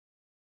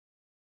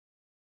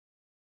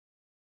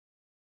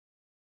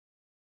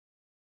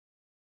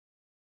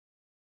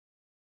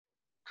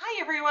Hi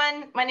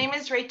everyone, my name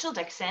is Rachel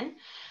Dixon.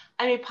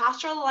 I'm a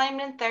postural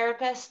alignment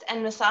therapist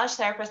and massage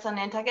therapist on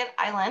Nantucket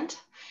Island.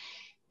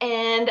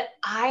 And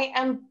I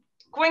am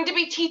going to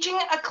be teaching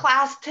a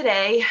class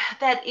today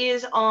that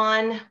is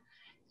on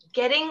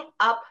getting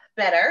up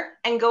better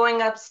and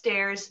going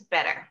upstairs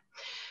better.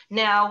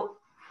 Now,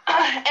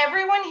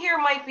 everyone here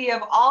might be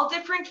of all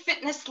different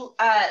fitness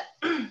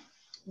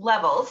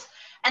levels.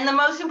 And the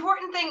most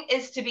important thing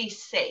is to be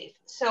safe.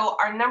 So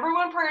our number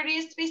one priority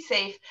is to be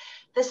safe.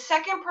 The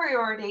second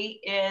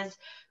priority is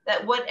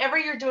that whatever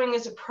you're doing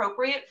is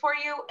appropriate for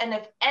you. And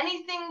if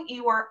anything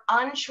you are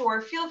unsure,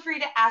 feel free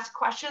to ask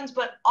questions,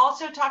 but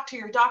also talk to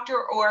your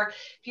doctor, or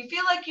if you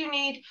feel like you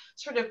need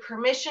sort of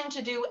permission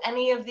to do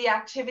any of the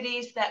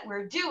activities that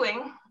we're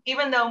doing,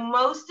 even though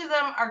most of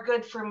them are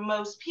good for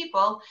most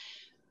people,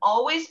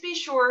 always be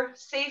sure,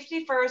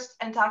 safety first,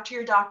 and talk to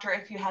your doctor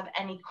if you have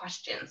any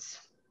questions.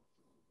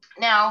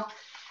 Now,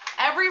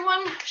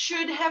 everyone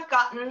should have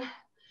gotten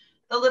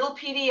the little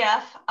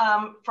PDF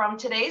from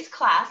today's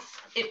class.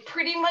 It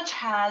pretty much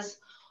has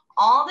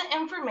all the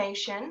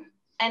information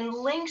and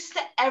links to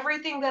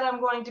everything that I'm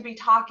going to be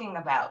talking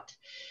about.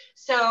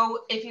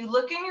 So if you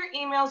look in your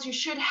emails, you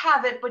should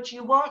have it, but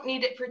you won't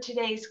need it for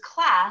today's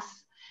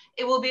class.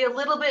 It will be a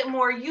little bit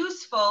more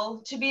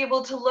useful to be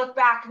able to look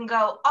back and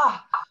go, oh,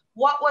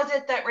 what was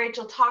it that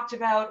Rachel talked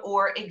about,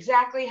 or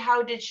exactly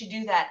how did she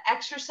do that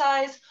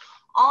exercise?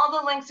 All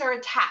the links are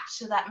attached,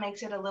 so that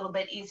makes it a little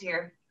bit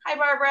easier. Hi,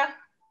 Barbara.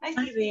 Nice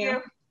to see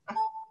you.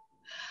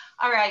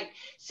 All right,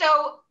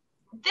 so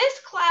this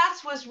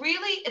class was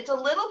really, it's a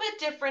little bit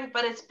different,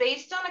 but it's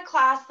based on a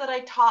class that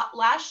I taught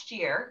last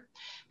year,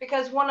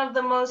 because one of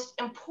the most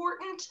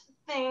important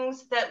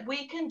things that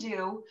we can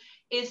do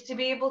is to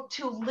be able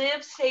to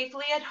live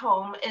safely at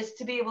home, is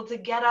to be able to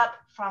get up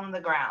from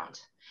the ground.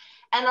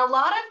 And a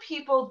lot of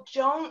people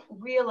don't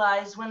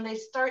realize when they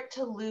start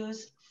to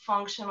lose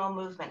functional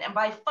movement. And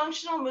by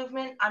functional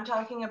movement, I'm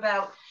talking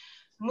about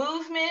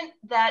movement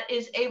that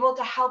is able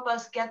to help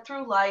us get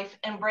through life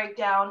and break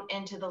down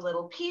into the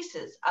little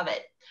pieces of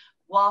it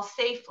while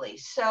safely.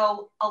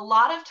 So a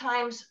lot of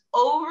times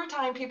over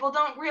time, people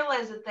don't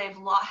realize that they've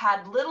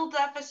had little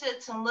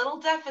deficits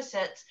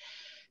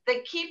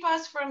that keep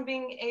us from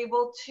being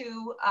able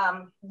to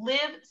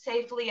live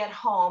safely at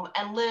home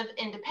and live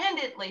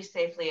independently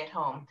safely at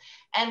home.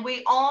 And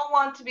we all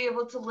want to be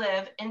able to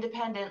live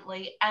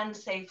independently and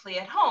safely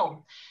at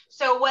home.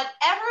 So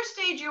whatever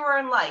stage you are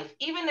in life,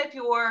 even if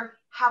you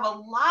have a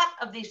lot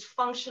of these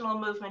functional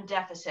movement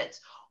deficits,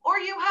 or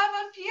you have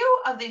a few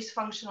of these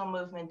functional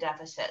movement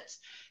deficits,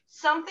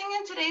 something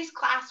in today's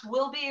class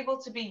will be able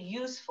to be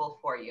useful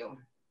for you.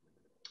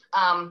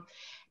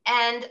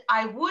 And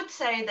I would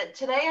say that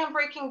today I'm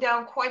breaking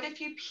down quite a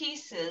few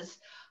pieces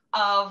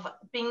of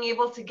being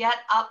able to get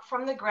up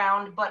from the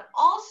ground, but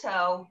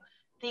also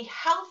the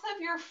health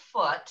of your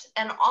foot,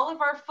 and all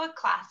of our foot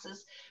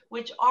classes,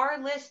 which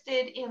are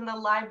listed in the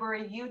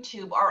library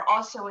YouTube, are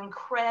also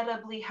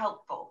incredibly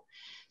helpful.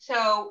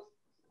 So,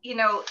 you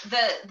know,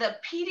 the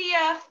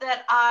PDF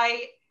that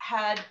I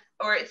had,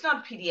 or it's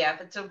not a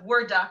PDF, it's a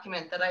Word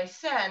document that I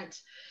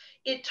sent,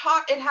 it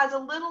has a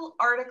little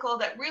article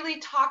that really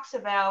talks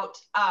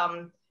about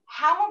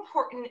how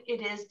important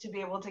it is to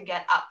be able to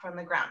get up from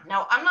the ground.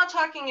 Now, I'm not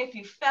talking if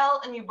you fell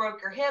and you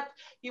broke your hip,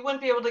 you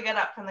wouldn't be able to get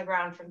up from the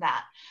ground from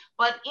that.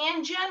 But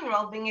in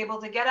general, being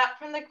able to get up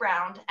from the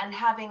ground and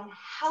having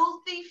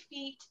healthy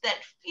feet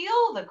that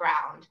feel the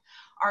ground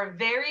are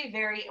very,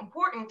 very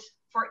important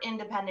for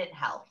independent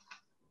health.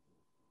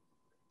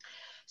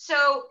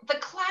 So the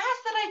class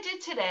that I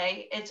did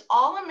today, it's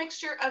all a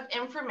mixture of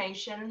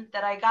information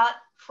that I got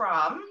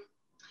from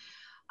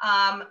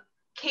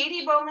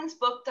Katie Bowman's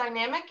book,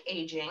 Dynamic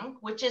Aging,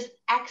 which is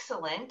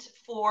excellent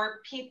for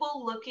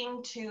people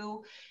looking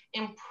to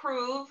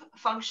improve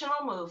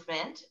functional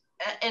movement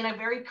in a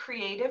very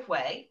creative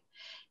way.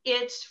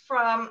 It's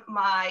from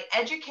my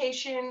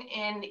education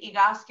in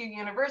Egoscue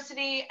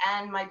University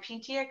and my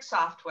PTX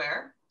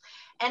software.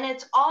 And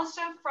it's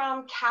also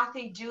from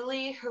Kathy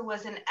Dooley, who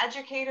was an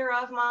educator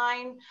of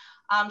mine.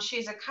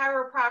 She's a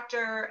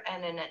chiropractor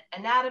and an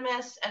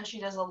anatomist, and she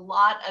does a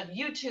lot of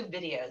YouTube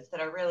videos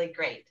that are really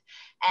great.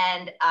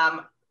 And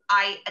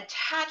I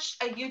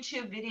attached a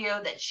YouTube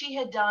video that she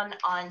had done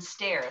on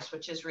stairs,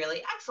 which is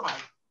really excellent.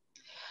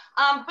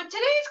 But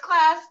today's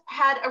class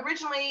had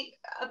originally,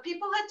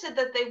 people had said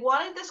that they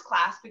wanted this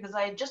class because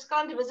I had just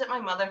gone to visit my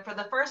mother for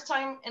the first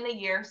time in a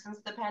year since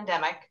the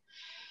pandemic.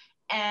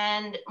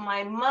 And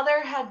my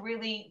mother had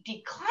really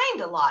declined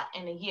a lot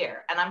in a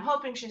year. And I'm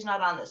hoping she's not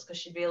on this because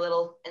she'd be a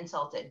little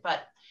insulted.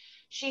 But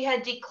she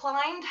had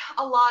declined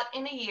a lot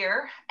in a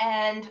year.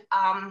 And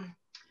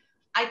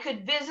I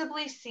could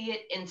visibly see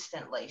it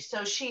instantly.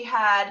 So she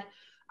had,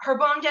 her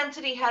bone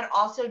density had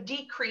also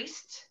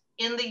decreased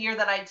in the year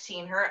that I'd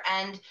seen her.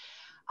 And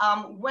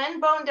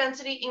when bone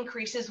density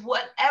increases,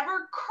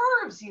 whatever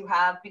curves you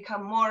have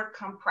become more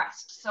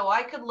compressed. So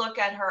I could look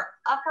at her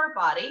upper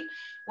body,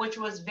 which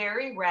was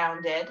very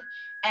rounded,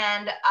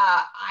 and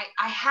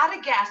I had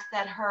a guess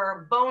that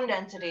her bone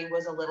density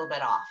was a little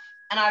bit off,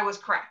 and I was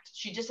correct.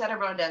 She just had her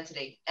bone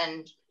density,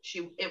 and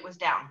it was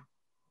down.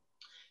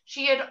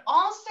 She had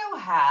also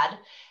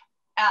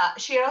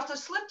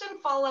slipped and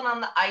fallen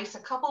on the ice a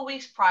couple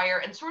weeks prior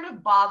and sort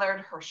of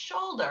bothered her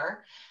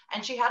shoulder,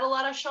 and she had a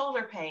lot of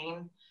shoulder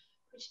pain,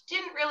 which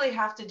didn't really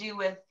have to do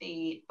with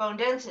the bone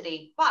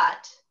density,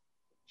 but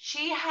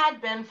she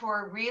had been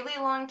for a really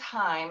long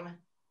time,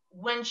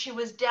 when she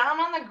was down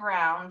on the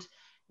ground,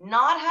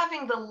 not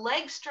having the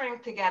leg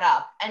strength to get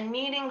up and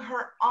needing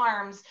her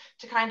arms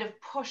to kind of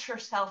push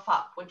herself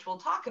up, which we'll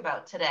talk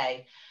about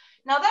today.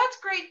 Now that's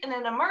great in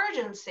an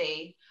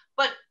emergency,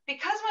 but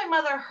because my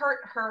mother hurt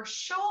her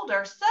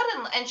shoulder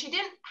suddenly, and she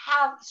didn't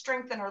have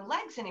strength in her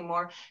legs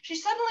anymore, she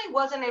suddenly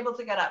wasn't able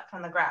to get up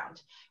from the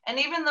ground. And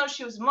even though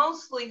she was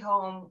mostly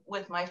home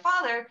with my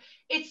father,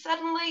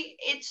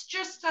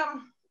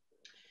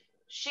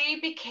 she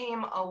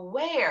became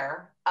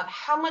aware of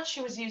how much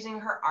she was using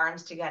her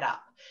arms to get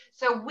up.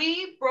 So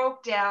we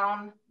broke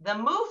down the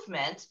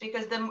movement,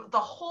 because the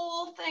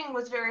whole thing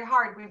was very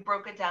hard. We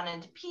broke it down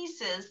into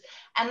pieces,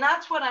 and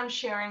that's what I'm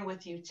sharing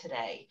with you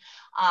today.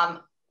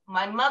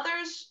 My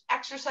mother's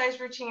exercise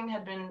routine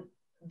had been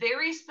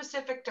very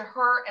specific to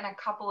her in a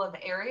couple of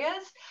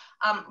areas.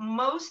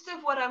 Most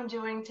of what I'm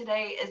doing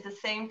today is the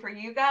same for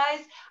you guys,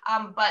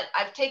 but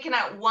I've taken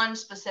out one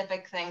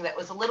specific thing that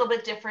was a little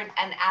bit different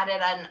and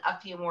added on a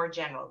few more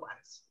general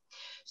ones.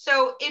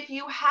 So if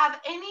you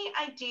have any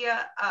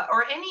idea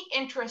or any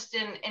interest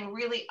in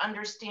really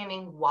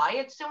understanding why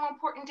it's so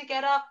important to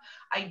get up,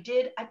 I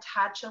did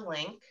attach a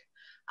link.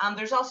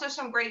 There's also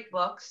some great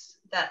books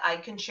that I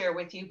can share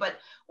with you, but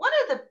one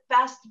of the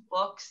best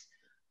books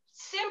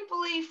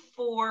simply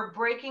for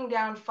breaking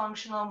down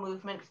functional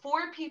movement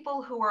for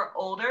people who are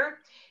older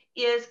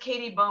is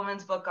Katie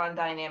Bowman's book on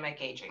dynamic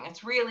aging.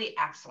 It's really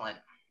excellent.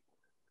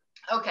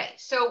 Okay,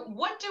 so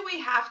what do we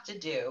have to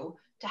do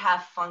to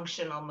have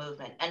functional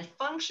movement? And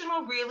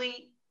functional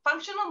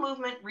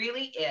movement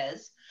really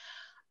is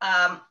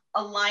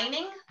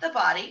aligning the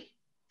body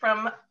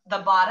from the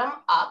bottom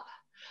up.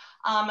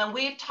 And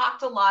we've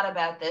talked a lot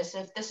about this.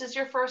 If this is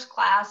your first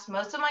class,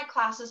 most of my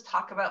classes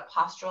talk about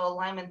postural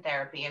alignment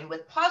therapy. And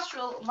with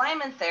postural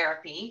alignment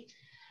therapy,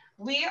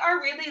 we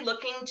are really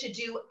looking to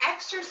do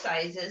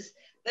exercises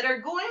that are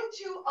going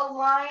to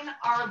align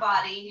our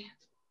body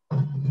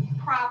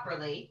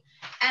properly.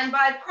 And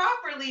by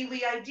properly,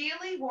 we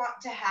ideally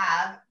want to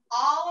have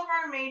all of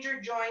our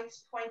major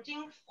joints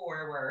pointing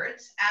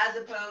forwards, as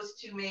opposed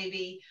to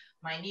maybe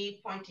my knee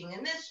pointing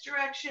in this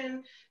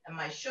direction and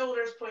my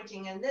shoulders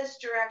pointing in this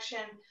direction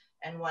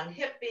and one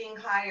hip being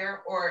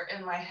higher, or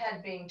in my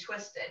head being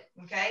twisted,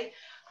 okay?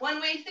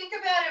 When we think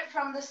about it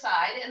from the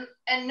side,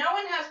 and no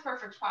one has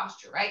perfect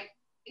posture, right?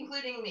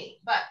 Including me,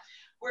 but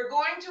we're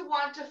going to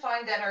want to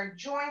find that our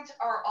joints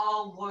are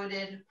all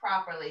loaded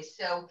properly.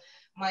 So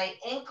my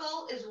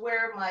ankle is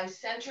where my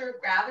center of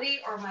gravity,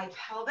 or my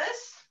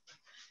pelvis,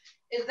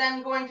 is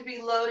then going to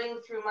be loading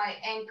through my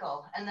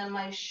ankle. And then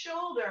my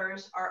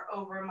shoulders are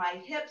over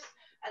my hips.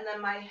 And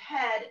then my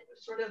head,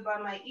 sort of by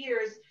my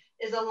ears,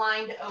 is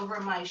aligned over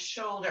my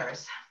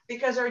shoulders.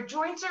 Because our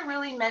joints are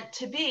really meant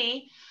to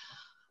be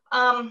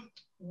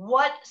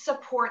what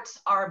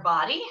supports our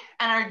body.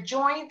 And our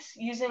joints,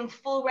 using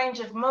full range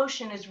of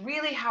motion, is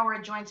really how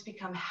our joints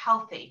become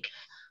healthy.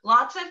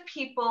 Lots of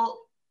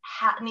people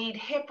need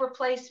hip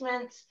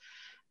replacements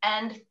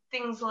and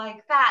things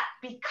like that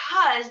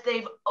because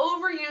they've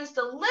overused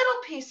a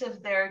little piece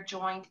of their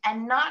joint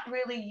and not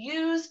really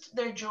used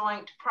their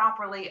joint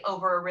properly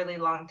over a really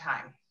long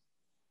time.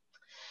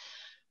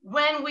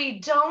 When we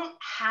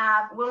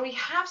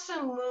have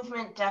some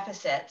movement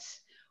deficits,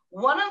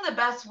 one of the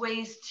best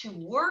ways to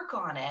work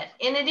on it,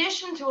 in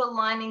addition to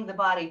aligning the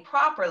body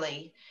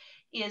properly,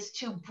 is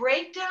to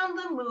break down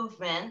the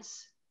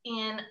movements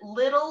in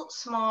little,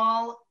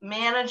 small,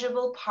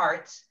 manageable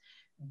parts,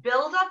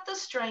 build up the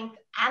strength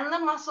and the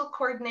muscle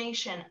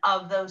coordination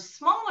of those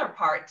smaller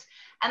parts,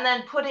 and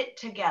then put it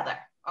together,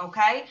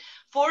 okay?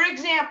 For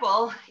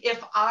example,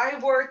 if I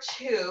were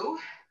to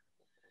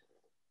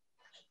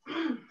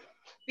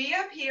be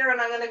up here and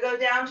I'm gonna go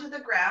down to the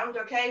ground,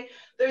 okay?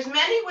 There's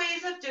many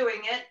ways of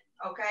doing it,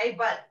 okay?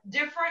 But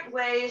different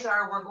ways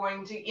are, we're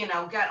going to,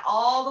 get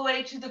all the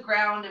way to the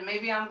ground, and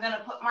maybe I'm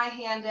gonna put my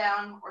hand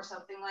down or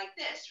something like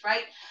this,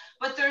 right?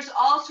 But there's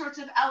all sorts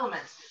of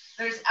elements.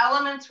 There's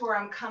elements where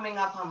I'm coming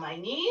up on my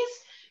knees,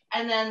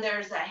 and then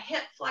there's a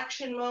hip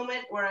flexion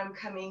moment where I'm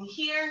coming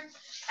here,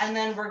 and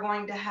then we're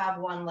going to have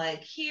one leg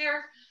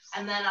here,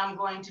 and then I'm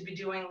going to be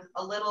doing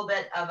a little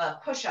bit of a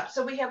push-up.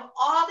 So we have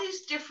all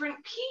these different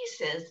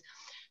pieces.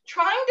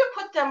 Trying to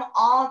put them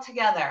all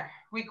together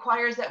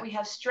requires that we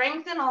have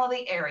strength in all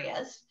the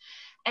areas,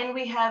 and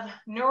we have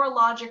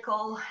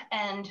neurological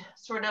and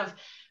sort of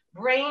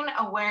brain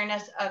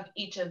awareness of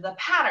each of the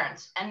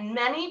patterns. And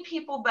many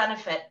people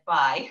benefit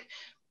by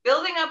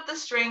building up the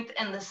strength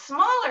in the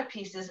smaller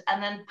pieces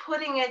and then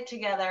putting it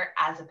together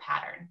as a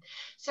pattern.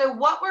 So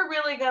what we're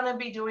really going to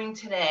be doing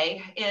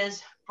today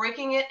is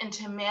breaking it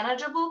into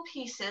manageable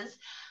pieces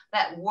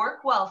that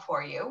work well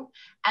for you,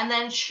 and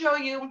then show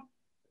you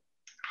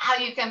how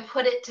you can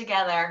put it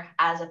together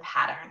as a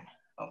pattern,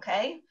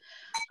 okay?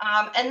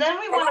 And then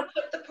we want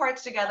to put the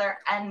parts together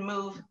and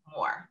move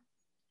more.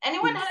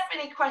 Anyone have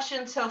any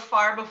questions so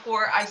far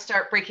before I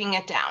start breaking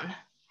it down?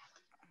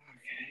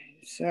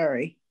 Okay,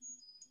 sorry.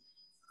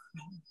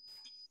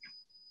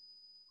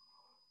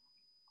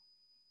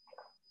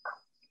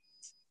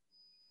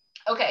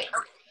 Okay,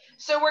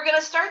 so we're going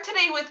to start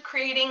today with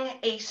creating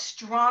a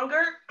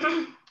stronger,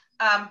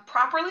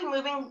 properly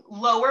moving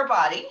lower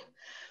body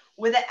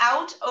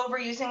without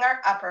overusing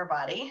our upper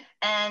body,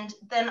 and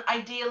then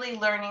ideally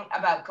learning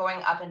about going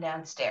up and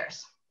down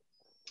stairs.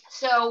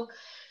 So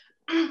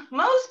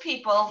most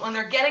people, when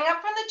they're getting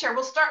up from the chair,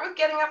 we'll start with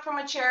getting up from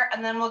a chair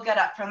and then we'll get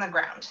up from the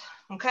ground,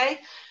 okay?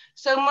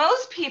 So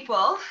most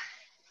people,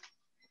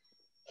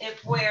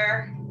 if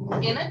we're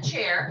in a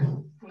chair,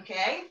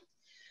 okay?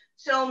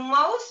 So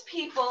most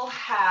people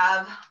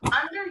have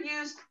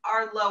underused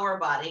our lower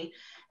body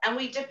and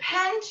we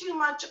depend too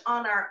much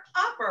on our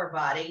upper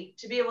body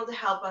to be able to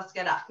help us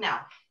get up.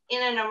 Now,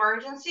 in an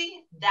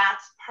emergency,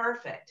 that's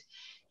perfect.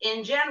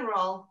 In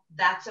general,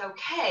 that's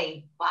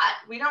okay, but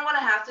we don't want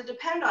to have to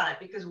depend on it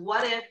because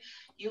what if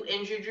you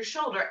injured your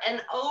shoulder?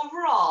 And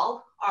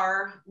overall,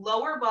 our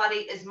lower body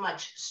is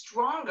much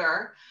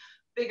stronger,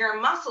 bigger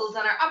muscles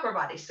than our upper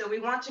body. So we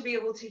want to be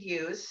able to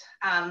use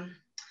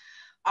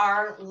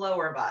our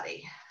lower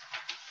body.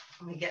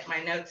 Let me get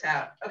my notes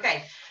out.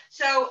 Okay,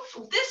 so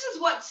this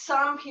is what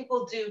some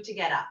people do to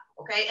get up,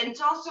 okay? And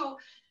it's also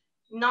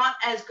not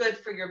as good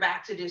for your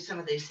back to do some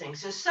of these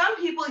things. So some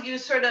people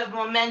use sort of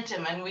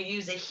momentum and we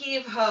use a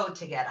heave-ho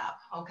to get up,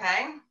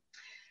 okay?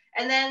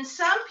 And then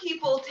some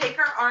people take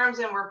our arms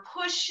and we're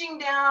pushing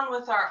down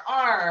with our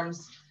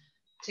arms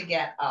to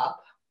get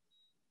up.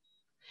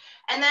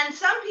 And then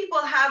some people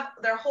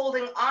they're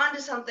holding on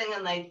to something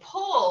and they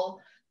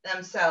pull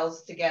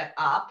themselves to get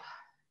up,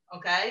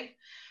 okay?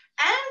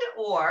 And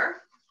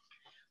or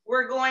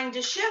we're going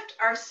to shift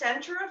our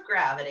center of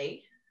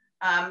gravity.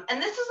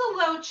 And this is a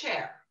low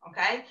chair,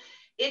 okay?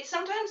 It's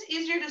sometimes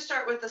easier to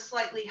start with a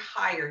slightly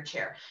higher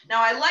chair.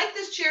 Now I like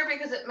this chair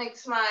because it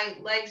makes my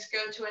legs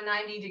go to a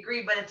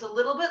 90-degree, but it's a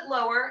little bit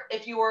lower.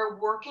 If you are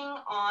working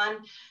on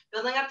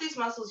building up these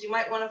muscles, you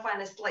might want to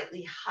find a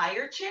slightly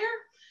higher chair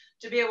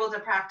to be able to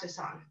practice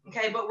on,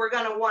 okay? But we're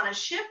going to want to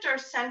shift our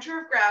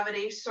center of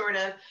gravity sort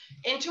of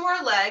into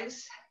our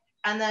legs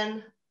and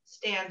then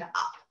stand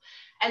up.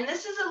 And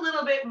this is a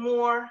little bit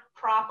more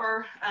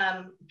proper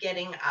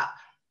getting up.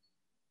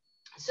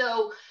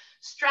 So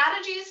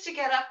strategies to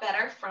get up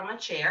better from a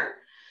chair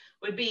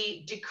would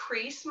be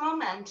decrease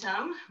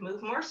momentum,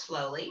 move more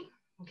slowly,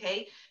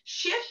 okay?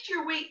 Shift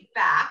your weight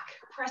back,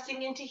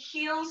 pressing into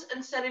heels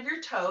instead of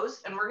your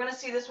toes. And we're going to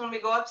see this when we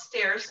go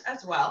upstairs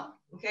as well,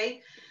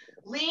 okay?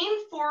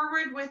 Lean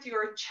forward with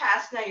your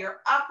chest. Now you're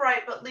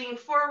upright, but lean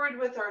forward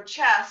with our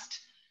chest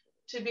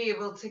to be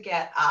able to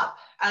get up,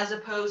 as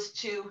opposed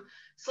to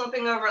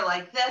slumping over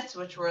like this,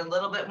 which we're a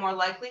little bit more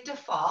likely to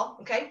fall,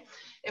 okay?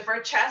 If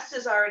our chest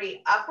is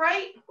already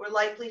upright, we're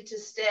likely to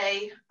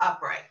stay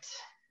upright.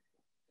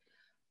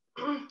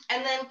 And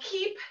then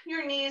keep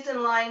your knees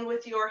in line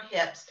with your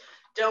hips.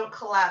 Don't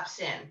collapse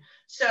in.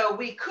 So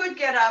we could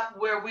get up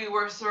where we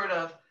were sort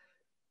of,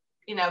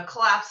 you know,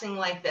 collapsing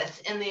like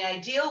this. In the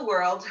ideal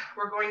world,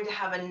 we're going to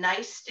have a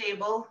nice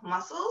stable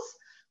muscles,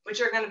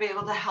 which are going to be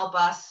able to help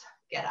us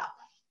get up.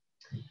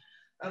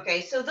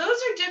 Okay, so those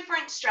are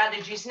different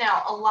strategies.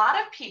 Now, a lot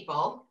of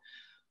people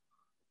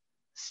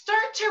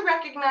start to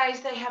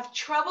recognize they have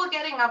trouble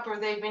getting up or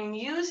they've been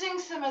using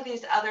some of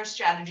these other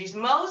strategies,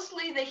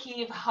 mostly the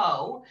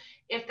heave-ho,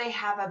 if they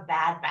have a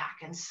bad back.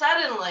 And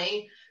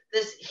suddenly,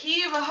 this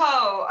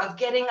heave-ho of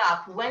getting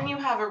up, when you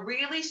have a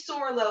really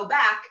sore low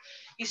back,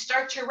 you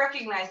start to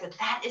recognize that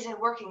that isn't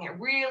working. It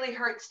really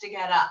hurts to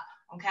get up,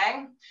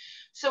 okay?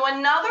 So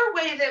another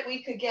way that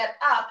we could get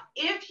up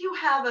if you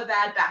have a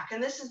bad back,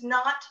 and this is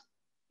not,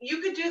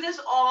 you could do this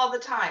all the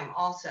time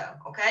also,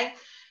 okay?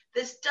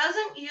 This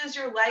doesn't use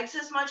your legs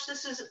as much.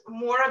 This is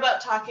more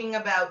about talking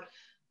about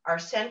our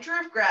center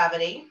of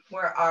gravity,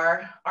 where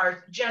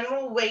our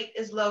general weight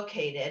is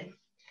located,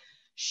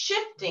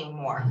 shifting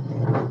more.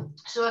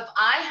 So if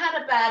I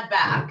had a bad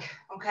back,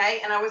 okay,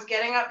 and I was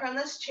getting up from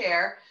this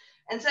chair,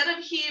 instead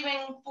of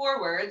heaving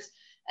forwards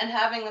and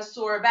having a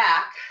sore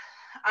back,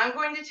 I'm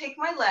going to take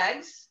my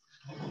legs.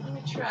 Let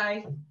me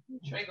try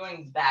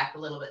going back a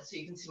little bit so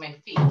you can see my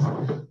feet.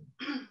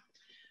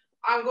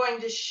 I'm going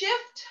to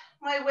shift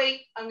my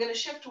weight. I'm going to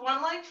shift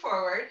one leg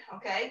forward,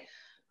 okay?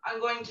 I'm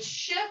going to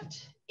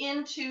shift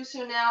into,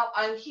 so now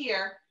I'm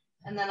here,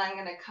 and then I'm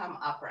going to come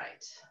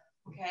upright,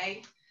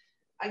 okay?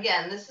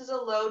 Again, this is a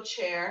low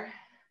chair,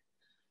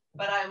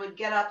 but I would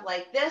get up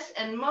like this,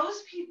 and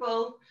most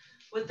people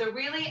with a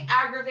really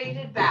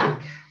aggravated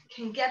back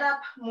can get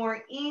up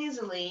more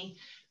easily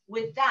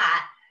with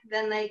that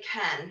than they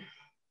can.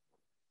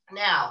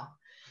 Now,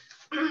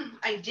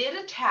 I did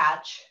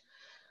attach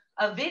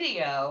a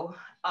video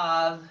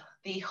of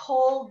the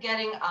whole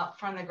getting up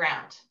from the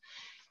ground.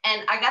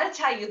 And I got to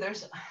tell you,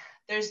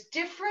 there's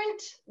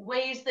different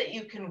ways that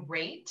you can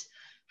rate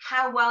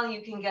how well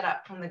you can get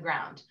up from the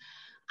ground.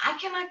 I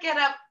cannot get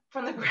up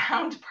from the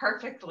ground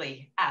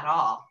perfectly at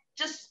all.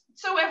 Just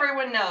so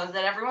everyone knows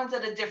that everyone's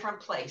at a different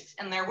place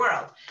in their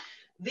world.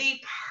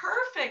 The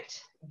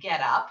perfect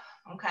get up,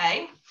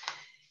 okay,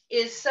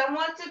 is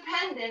somewhat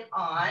dependent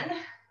on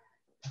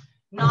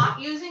not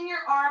using your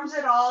arms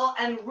at all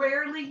and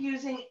rarely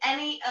using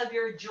any of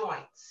your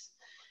joints.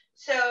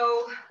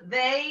 So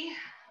they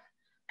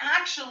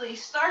actually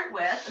start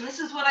with, and this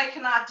is what I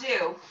cannot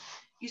do,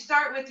 you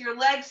start with your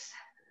legs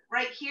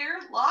right here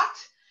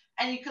locked,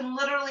 and you can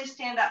literally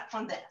stand up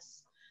from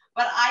this.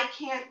 But I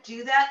can't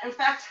do that. In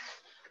fact,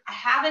 I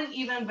haven't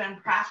even been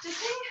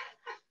practicing.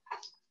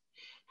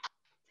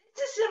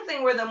 This is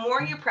something where the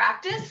more you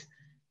practice,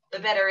 the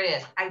better it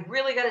is. I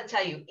really got to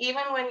tell you,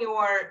 even when you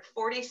are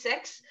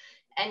 46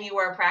 and you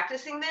are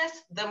practicing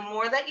this, the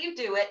more that you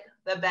do it,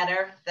 the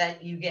better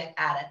that you get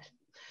at it.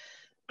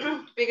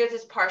 Because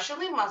it's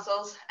partially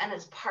muscles and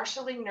it's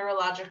partially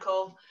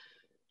neurological,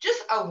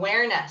 just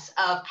awareness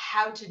of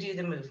how to do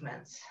the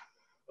movements.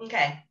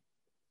 Okay,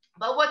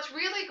 but what's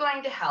really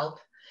going to help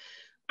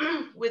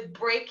with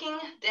breaking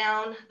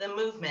down the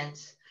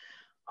movements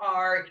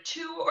are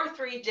 2 or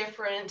 3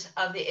 different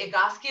of the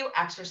Egoscue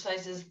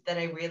exercises that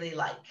I really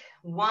like.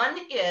 One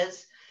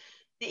is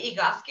the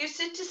Egoscue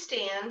sit to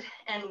stand,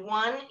 and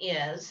one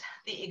is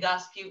the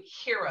Egoscue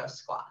hero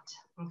squat,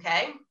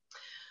 okay?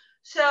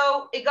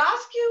 So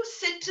Egoscue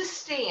sit to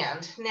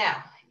stand.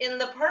 Now, in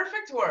the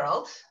perfect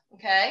world,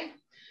 okay,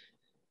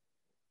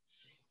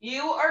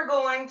 you are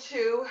going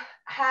to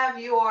have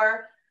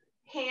your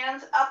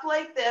hands up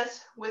like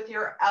this with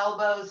your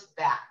elbows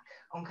back,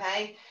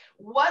 okay?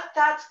 What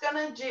that's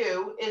going to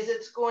do is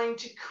it's going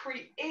to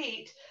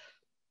create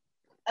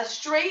a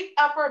straight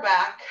upper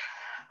back.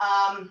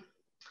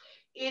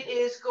 It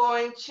is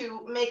going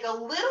to make a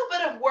little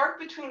bit of work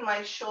between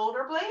my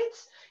shoulder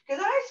blades,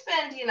 because I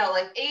spend, you know,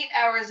 like 8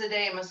 hours a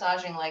day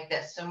massaging like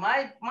this. So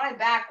my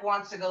back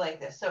wants to go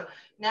like this. So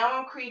now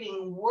I'm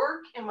creating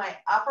work in my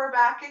upper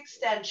back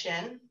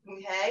extension,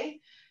 okay?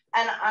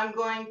 And I'm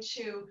going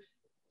to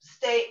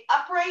stay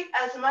upright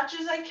as much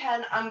as I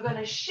can. I'm going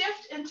to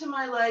shift into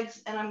my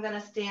legs and I'm going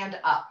to stand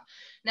up.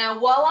 Now,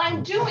 while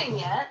I'm doing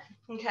it,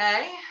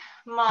 okay,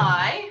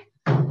 my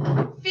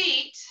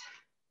feet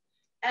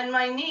and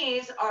my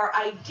knees are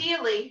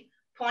ideally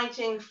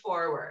pointing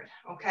forward,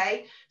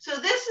 okay? So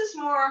this is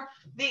more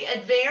the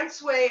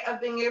advanced way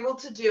of being able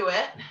to do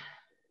it.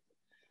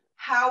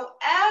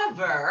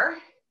 However,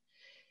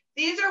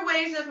 these are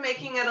ways of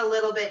making it a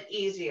little bit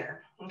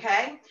easier,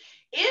 okay?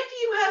 If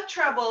you have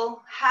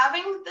trouble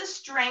having the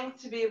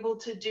strength to be able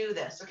to do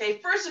this, okay,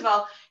 first of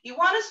all, you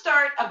want to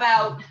start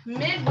about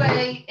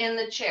midway in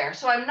the chair.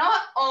 So I'm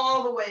not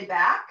all the way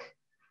back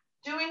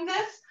doing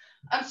this.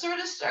 I'm sort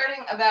of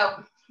starting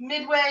about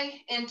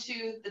midway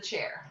into the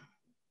chair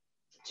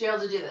to be able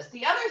to do this.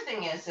 The other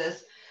thing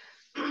is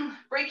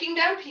breaking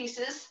down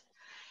pieces.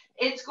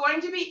 It's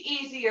going to be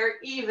easier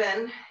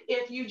even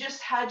if you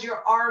just had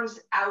your arms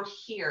out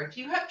here. If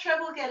you have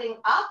trouble getting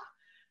up,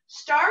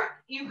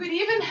 you could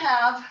even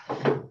have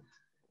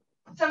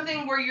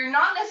something where you're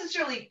not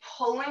necessarily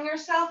pulling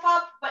yourself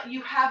up, but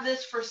you have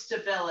this for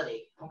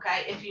stability,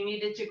 okay, if you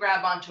needed to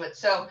grab onto it.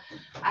 So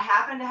I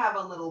happen to have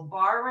a little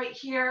bar right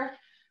here,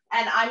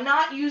 and I'm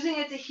not using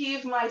it to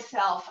heave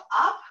myself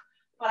up,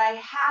 but I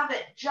have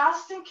it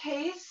just in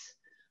case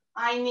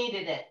I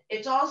needed it.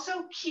 It's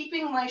also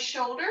keeping my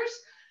shoulders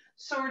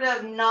sort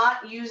of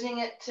not using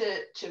it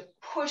to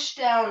push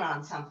down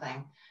on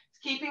something. It's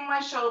keeping my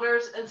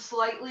shoulders in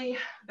slightly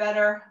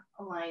better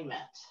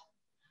alignment.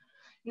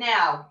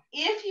 Now,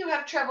 if you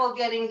have trouble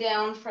getting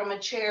down from a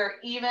chair,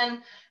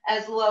 even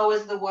as low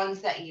as the ones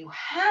that you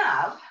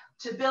have,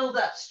 to build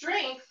up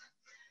strength,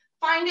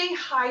 find a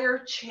higher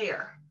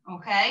chair,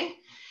 okay?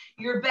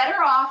 You're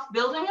better off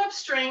building up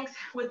strength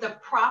with the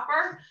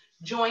proper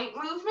joint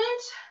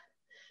movement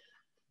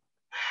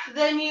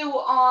than you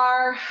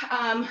are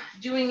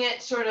doing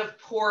it sort of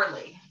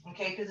poorly,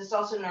 okay? Because it's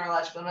also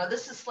neurological. Now,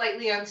 this is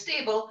slightly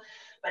unstable,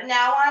 but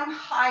now I'm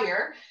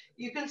higher.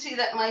 You can see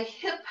that my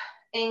hip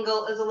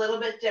angle is a little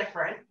bit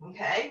different,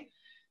 okay?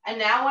 And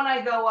now when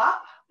I go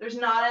up, there's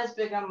not as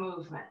big a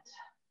movement.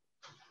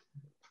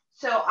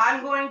 So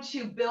I'm going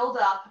to build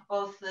up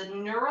both the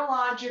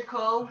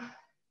neurological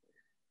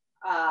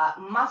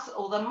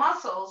the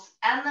muscles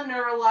and the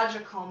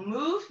neurological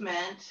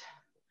movement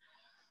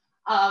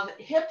of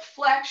hip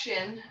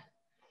flexion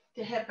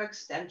to hip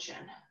extension.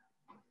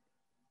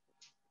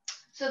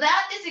 So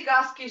that is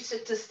Egoscue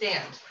sit to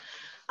stand.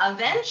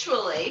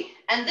 Eventually,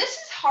 and this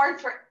is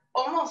hard for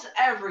almost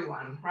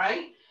everyone,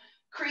 right?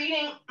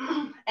 Creating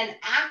an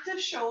active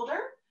shoulder.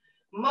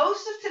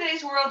 Most of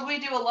today's world, we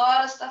do a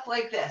lot of stuff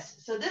like this.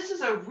 So this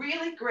is a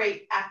really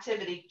great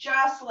activity,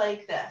 just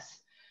like this.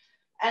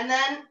 And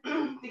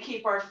then to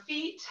keep our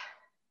feet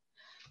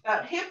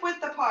about hip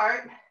width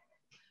apart,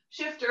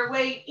 shift our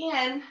weight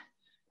in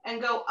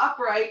and go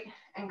upright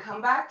and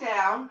come back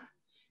down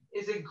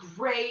is a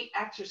great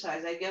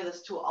exercise. I give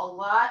this to a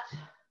lot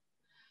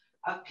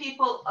of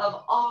people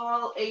of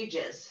all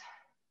ages.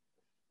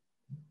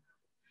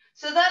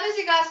 So that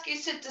is Egoscue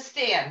sit to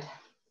stand.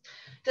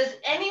 Does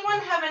anyone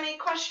have any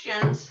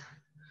questions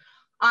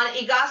on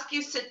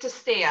Egoscue sit to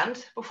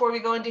stand before we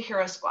go into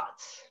hero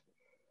squats.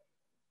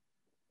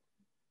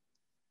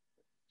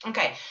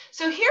 Okay,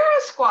 so hero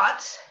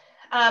squats,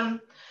 my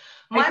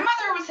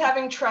mother was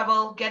having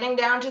trouble getting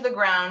down to the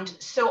ground,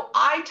 so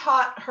I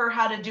taught her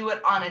how to do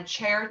it on a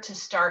chair to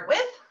start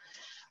with,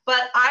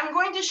 but I'm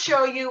going to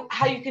show you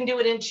how you can do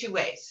it in 2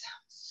 ways.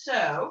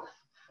 So,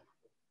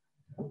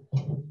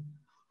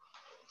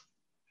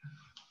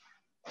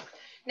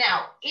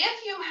 now,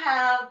 if you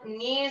have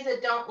knees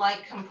that don't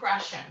like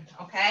compression,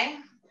 okay,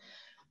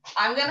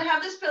 I'm gonna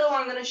have this pillow,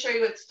 I'm gonna show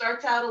you it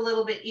starts out a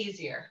little bit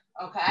easier,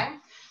 okay?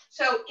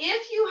 So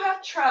if you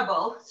have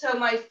trouble, so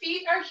my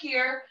feet are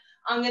here,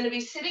 I'm gonna be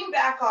sitting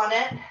back on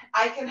it.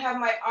 I can have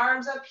my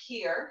arms up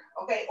here,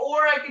 okay?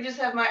 Or I could just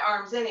have my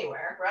arms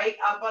anywhere, right?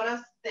 Up on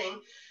a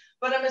thing.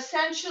 But I'm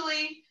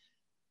essentially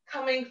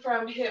coming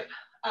from hip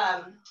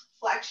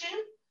flexion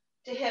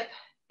to hip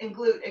and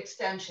glute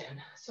extension.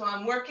 So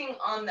I'm working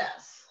on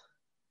this.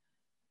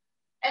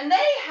 And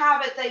they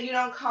have it that you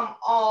don't come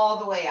all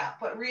the way up,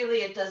 but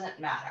really it doesn't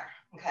matter,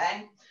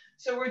 okay?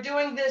 So we're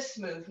doing this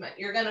movement.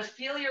 You're gonna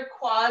feel your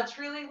quads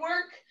really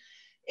work.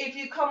 If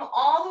you come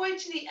all the way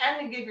to the end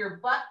and give your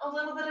butt a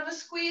little bit of a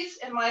squeeze,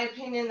 in my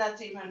opinion,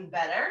 that's even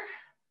better.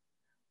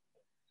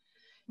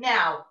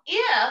 Now,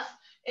 if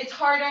it's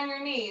hard on your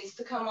knees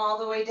to come all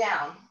the way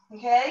down,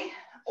 okay?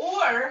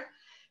 Or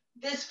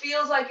this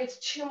feels like it's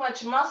too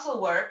much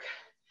muscle work,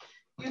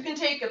 you can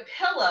take a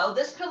pillow.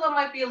 This pillow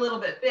might be a little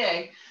bit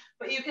big,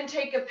 but you can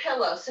take a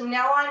pillow. So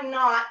now I'm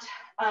not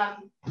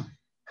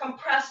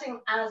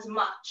compressing as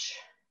much.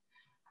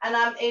 And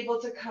I'm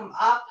able to come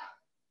up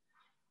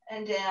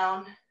and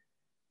down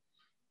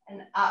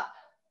and up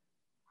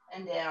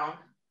and down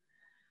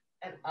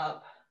and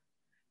up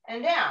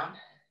and down.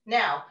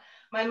 Now,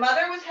 my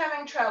mother was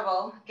having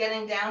trouble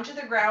getting down to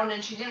the ground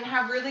and she didn't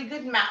have really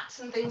good mats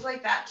and things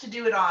like that to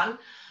do it on.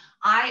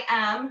 I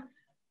am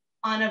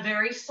on a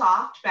very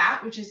soft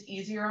mat, which is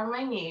easier on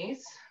my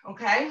knees,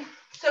 okay?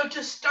 So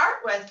to start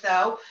with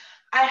though,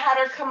 I had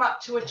her come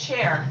up to a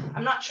chair.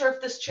 I'm not sure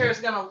if this chair is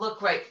gonna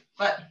look right,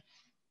 but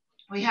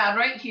we had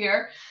right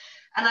here,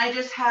 and I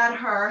just had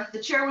her,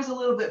 the chair was a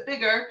little bit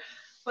bigger,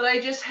 but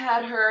I just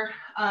had her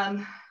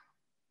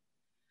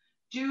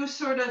do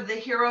sort of the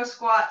hero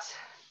squats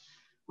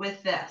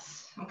with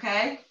this,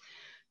 okay?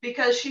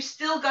 Because she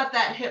still got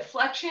that hip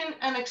flexion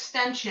and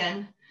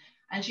extension,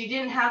 and she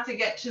didn't have to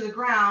get to the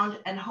ground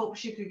and hope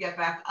she could get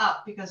back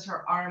up because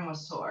her arm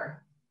was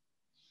sore.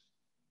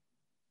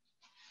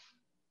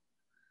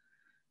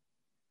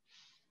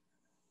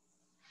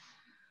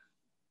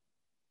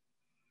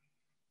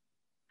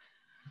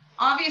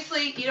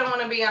 Obviously, you don't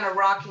want to be on a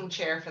rocking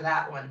chair for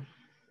that one.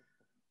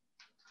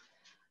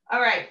 All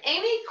right,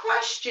 any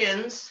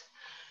questions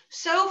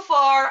so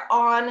far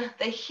on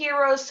the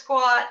hero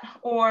squat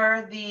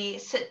or the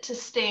sit to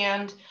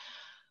stand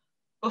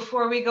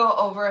before we go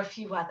over a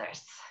few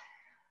others?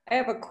 I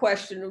have a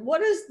question.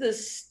 What is the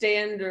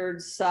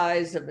standard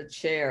size of a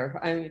chair?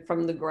 I mean,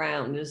 from the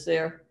ground, is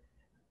there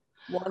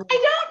one? I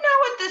don't know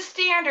what the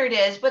standard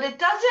is, but it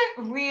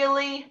doesn't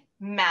really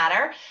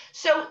matter.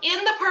 So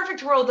in the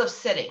perfect world of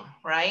sitting,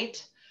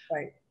 right?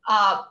 Right.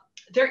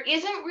 There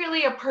isn't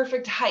really a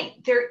perfect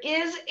height. There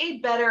is a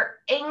better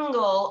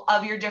angle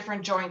of your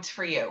different joints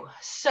for you.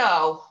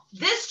 So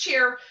this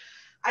chair,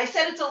 I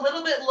said it's a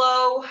little bit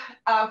low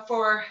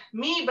for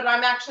me, but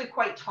I'm actually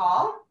quite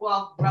tall.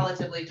 Well,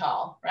 relatively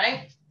tall,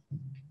 right?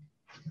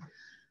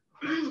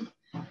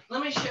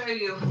 Let me show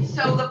you.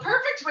 So the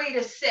perfect way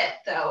to sit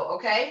though,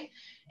 okay,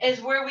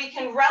 is where we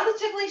can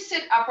relatively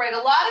sit upright. A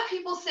lot of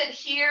people sit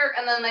here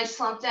and then they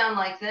slump down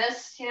like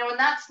this, you know, and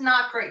that's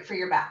not great for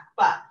your back.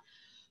 But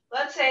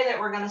let's say that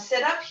we're gonna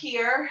sit up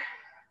here.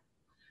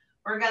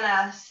 We're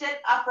gonna sit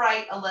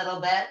upright a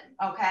little bit,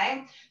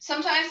 okay?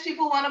 Sometimes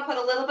people wanna put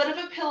a little bit of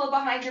a pillow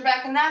behind your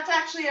back, and that's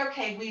actually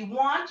okay. We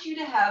want you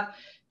to have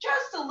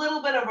just a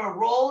little bit of a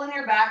roll in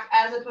your back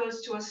as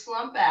opposed to a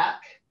slump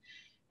back,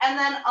 and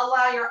then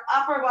allow your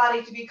upper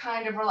body to be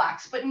kind of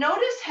relaxed. But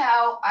notice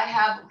how I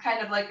have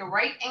kind of like a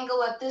right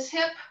angle at this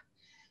hip,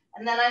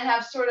 and then I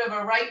have sort of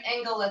a right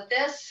angle at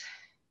this,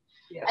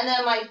 and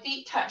then my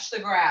feet touch the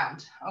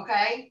ground,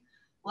 okay?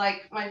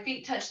 Like my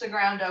feet touch the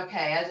ground,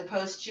 okay, as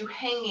opposed to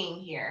hanging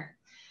here.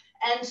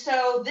 And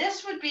so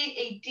this would be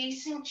a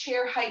decent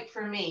chair height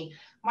for me.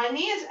 My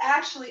knee is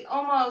actually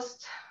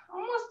almost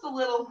a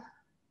little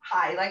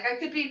high. Like I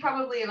could be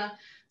probably in a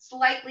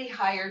slightly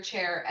higher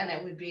chair and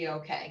it would be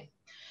okay.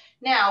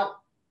 Now,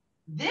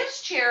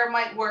 this chair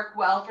might work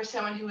well for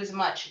someone who is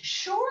much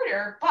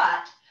shorter,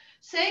 but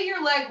say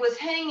your leg was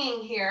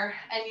hanging here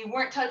and you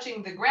weren't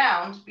touching the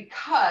ground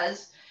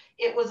because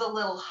it was a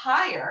little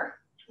higher.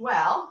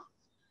 Well,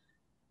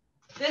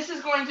 this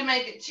is going to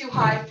make it too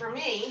high for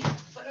me,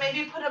 but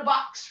maybe put a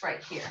box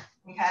right here,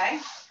 okay?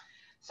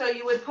 So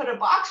you would put a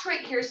box right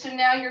here, so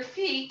now your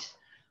feet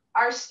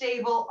are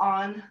stable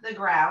on the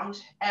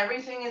ground.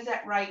 Everything is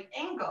at right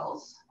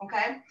angles,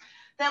 okay?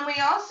 Then we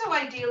also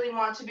ideally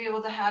want to be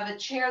able to have a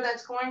chair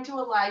that's going to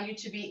allow you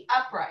to be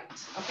upright,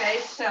 okay?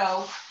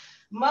 So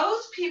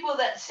Most people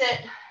that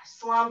sit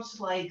slumped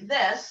like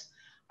this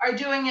are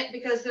doing it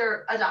because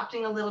they're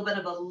adopting a little bit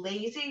of a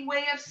lazy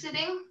way of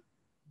sitting.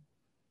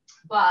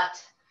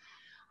 But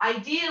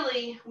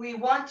ideally, we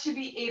want to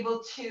be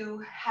able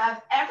to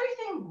have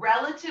everything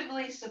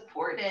relatively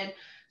supported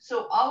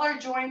so all our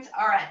joints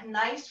are at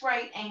nice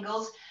right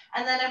angles.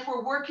 And then if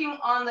we're working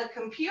on the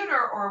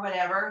computer or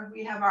whatever,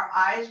 we have our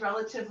eyes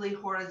relatively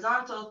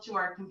horizontal to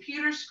our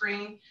computer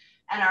screen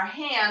and our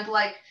hand.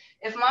 Like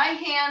if my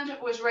hand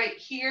was right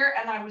here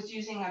and I was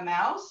using a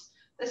mouse,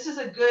 this is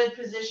a good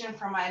position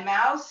for my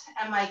mouse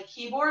and my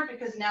keyboard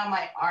because now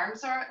my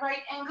arms are at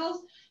right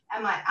angles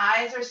and my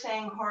eyes are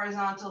staying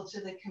horizontal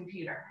to the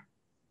computer.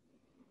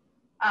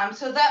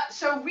 So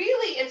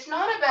really it's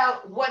not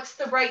about what's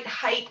the right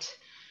height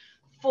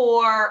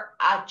for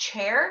a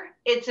chair.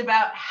 It's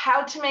about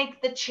how to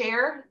make the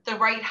chair the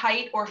right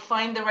height or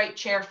find the right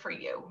chair for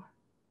you.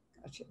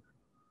 Gotcha.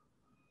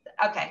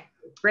 Okay.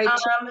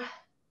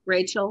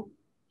 Rachel?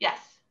 Yes.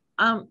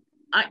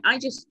 I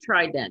just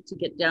tried that to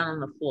get down on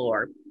the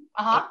floor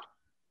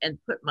and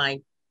put my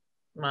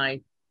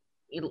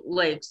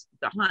legs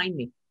behind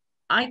me.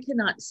 I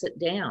cannot sit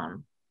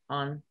down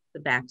on the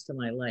backs of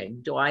my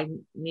leg. Do I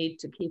need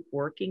to keep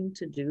working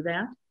to do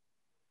that?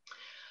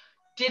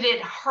 Did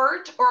it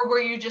hurt or were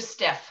you just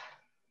stiff?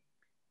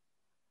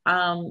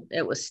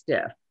 It was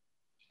stiff.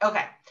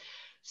 Okay.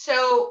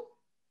 So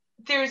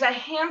there's a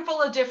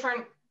handful of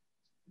different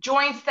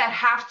joints that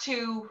have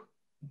to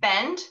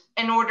bend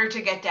in order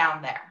to get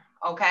down there.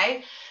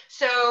 Okay.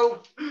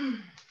 So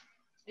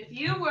if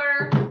you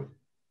were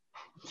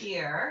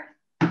here,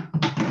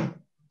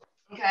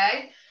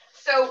 okay.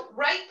 So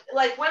right,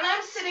 like when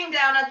I'm sitting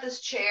down at this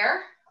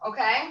chair,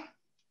 okay,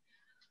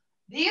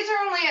 these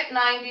are only at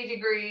 90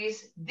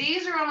 degrees.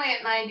 These are only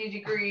at 90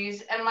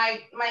 degrees. And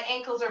my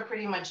ankles are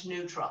pretty much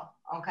neutral,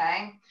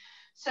 okay?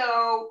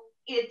 So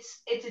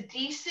it's a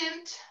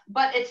decent,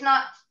 but it's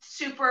not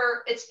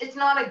super, it's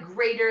not a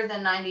greater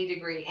than 90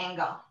 degree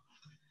angle.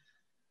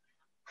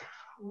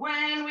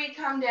 When we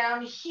come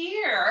down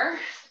here,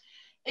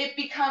 it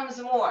becomes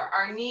more.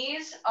 Our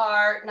knees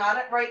are not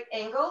at right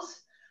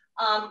angles.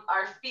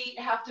 Our feet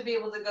have to be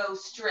able to go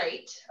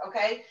straight,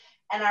 okay?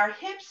 And our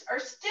hips are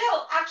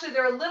still, actually,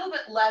 they're a little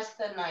bit less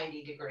than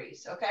 90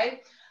 degrees,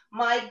 okay?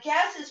 My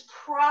guess is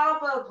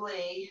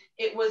probably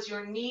it was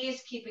your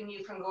knees keeping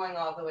you from going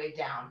all the way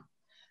down,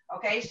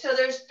 okay? So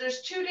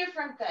there's two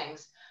different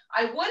things.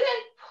 I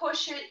wouldn't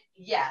push it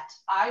yet.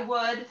 I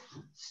would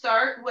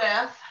start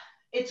with,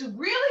 it's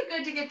really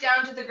good to get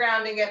down to the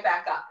ground and get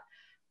back up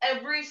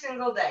every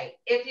single day,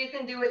 if you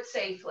can do it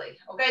safely,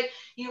 okay?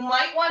 You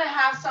might want to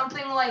have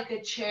something like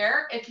a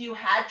chair. If you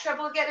had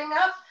trouble getting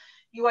up,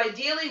 you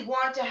ideally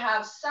want to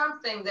have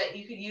something that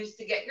you could use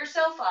to get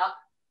yourself up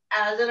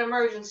as an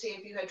emergency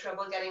if you had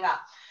trouble getting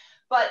up.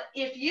 But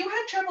if you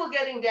had trouble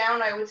getting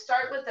down, I would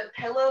start with a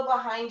pillow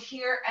behind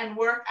here and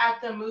work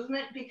at the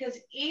movement, because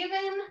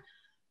even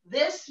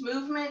this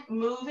movement,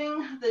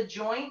 moving the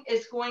joint,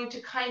 is going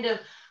to kind of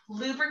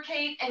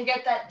lubricate and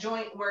get that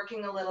joint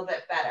working a little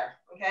bit better,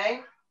 okay?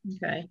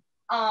 Okay.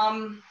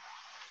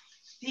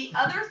 The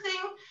other thing,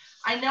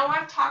 I know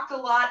I've talked a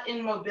lot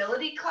in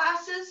mobility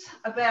classes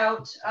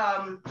about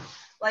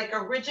like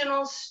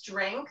original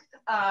strength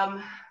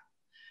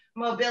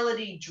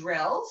mobility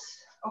drills,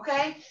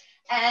 okay?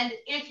 And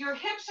if your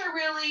hips are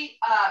really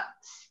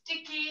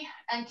sticky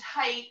and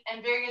tight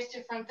and various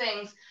different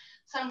things,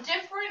 some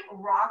different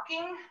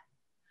rocking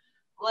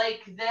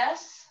like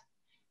this,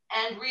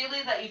 and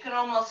really that you can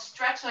almost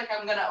stretch, like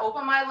I'm gonna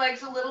open my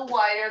legs a little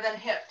wider than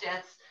hip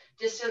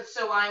distance,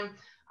 so I'm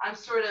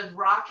sort of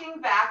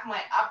rocking back.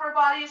 My upper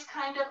body is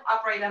kind of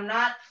upright. I'm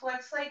not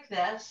flexed like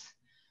this,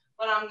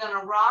 but I'm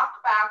gonna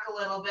rock back a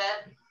little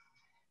bit.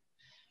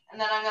 And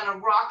then I'm gonna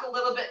rock a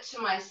little bit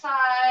to my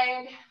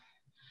side.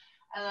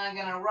 And then I'm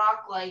gonna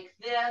rock like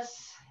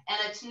this. And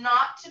it's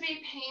not to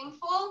be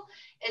painful.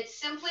 It's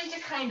simply to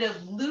kind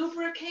of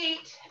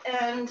lubricate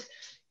and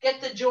get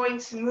the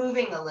joints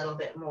moving a little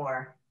bit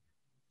more.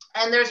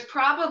 And there's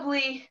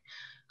probably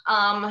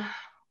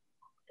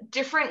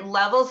different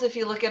levels if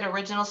you look at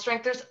original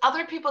strength. There's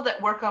other people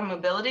that work on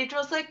mobility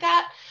drills like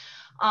that,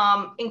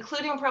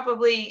 including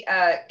probably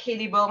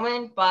Katie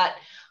Bowman, but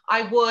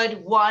I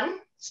would, one,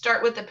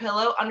 start with the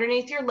pillow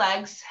underneath your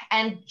legs,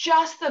 and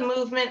just the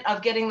movement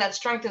of getting that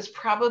strength is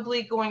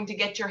probably going to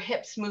get your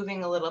hips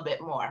moving a little bit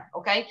more,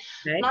 okay?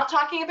 I'm not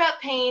talking about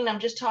pain, I'm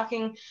just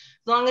talking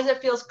as long as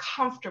it feels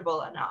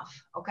comfortable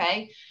enough,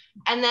 okay?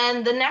 And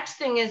then the next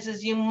thing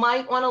is you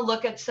might want to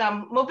look at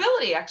some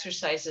mobility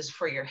exercises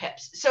for your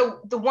hips. So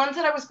the ones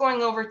that I was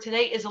going over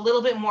today is a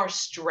little bit more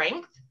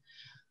strength,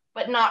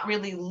 but not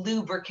really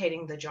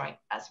lubricating the joint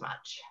as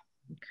much.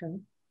 Okay,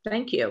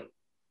 thank you.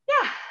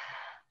 Yeah,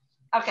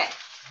 okay.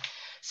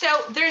 So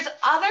there's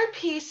other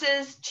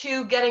pieces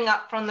to getting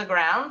up from the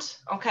ground,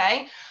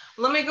 okay?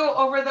 Let me go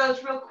over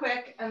those real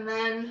quick, and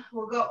then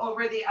we'll go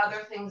over the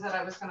other things that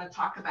I was going to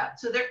talk about.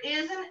 So there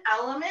is an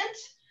element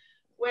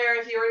where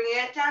if you were to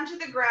get down to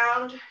the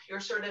ground, you're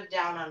sort of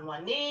down on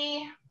one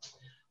knee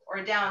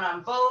or down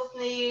on both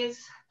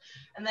knees.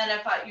 And then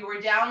if you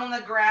were down on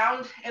the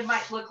ground, it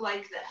might look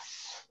like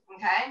this,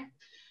 okay?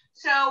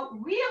 So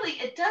really,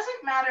 it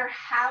doesn't matter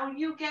how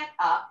you get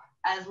up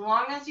as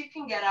long as you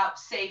can get up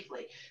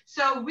safely.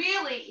 So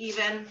really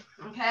even,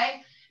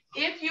 okay,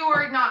 if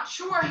you're not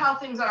sure how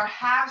things are,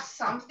 have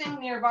something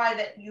nearby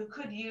that you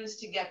could use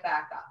to get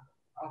back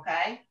up,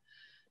 okay?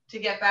 To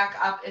get back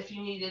up if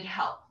you needed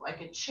help,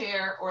 like a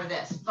chair or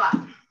this. But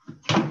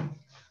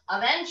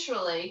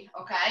eventually,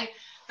 okay,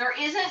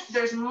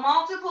 there's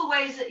multiple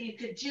ways that you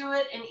could do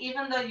it. And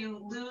even though you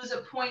lose a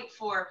point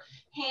for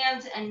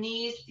hands and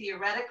knees,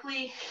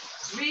 theoretically,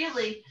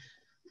 really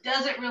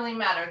doesn't really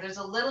matter. There's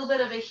a little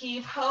bit of a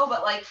heave-ho,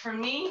 but like for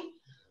me,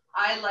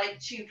 I like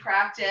to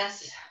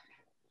practice,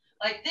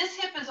 like this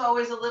hip is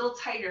always a little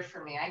tighter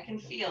for me. I can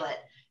feel it.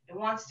 It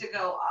wants to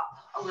go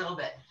up a little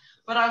bit,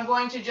 but I'm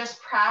going to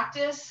just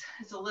practice.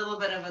 It's a little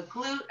bit of a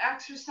glute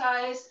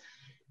exercise.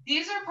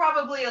 These are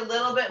probably a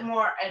little bit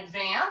more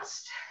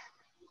advanced,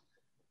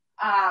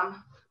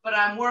 but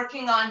I'm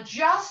working on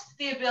just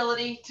the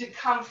ability to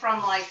come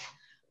from like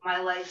my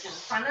legs in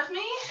front of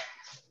me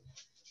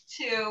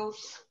to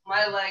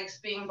my legs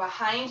being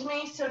behind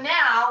me. So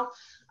now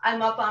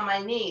I'm up on my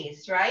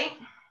knees, right?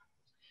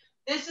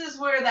 This is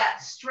where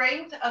that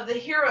strength of the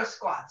hero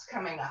squat's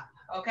coming up,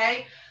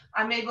 okay?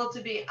 I'm able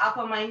to be up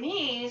on my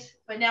knees,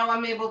 but now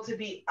I'm able to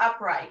be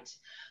upright.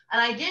 And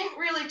I didn't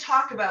really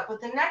talk about, but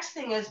the next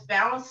thing is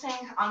balancing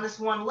on this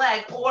one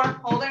leg or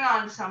holding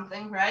on to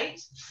something, right?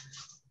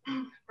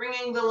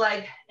 Bringing the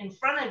leg in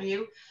front of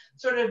you,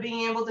 sort of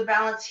being able to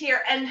balance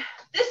here. And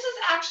this is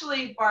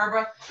actually,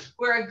 Barbara,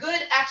 where a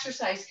good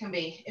exercise can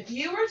be. If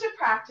you were to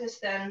practice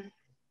then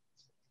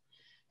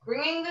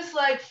bringing this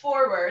leg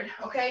forward,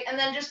 okay, and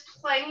then just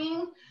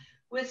playing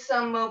with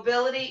some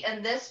mobility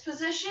in this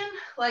position,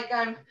 like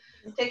I'm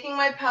taking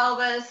my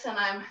pelvis and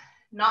I'm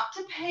not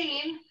to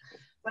pain,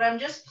 but I'm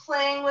just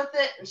playing with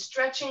it and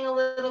stretching a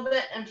little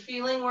bit and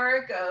feeling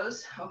where it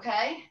goes,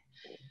 okay?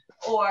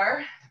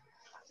 Or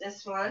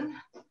this one.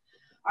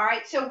 All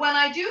right, so when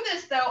I do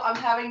this though, I'm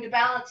having to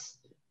balance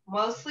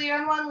mostly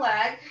on one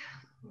leg,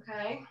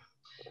 okay?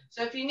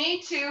 So if you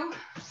need to,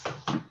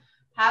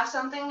 have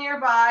something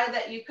nearby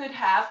that you could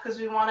have, because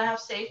we want to have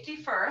safety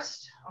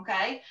first,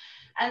 okay?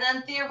 And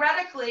then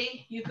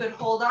theoretically, you could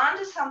hold on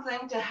to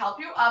something to help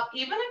you up,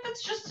 even if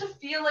it's just to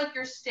feel like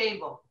you're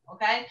stable,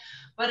 okay?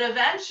 But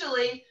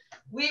eventually,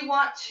 we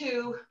want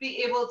to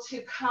be able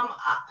to come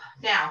up.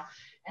 Now,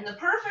 in the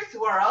perfect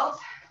world,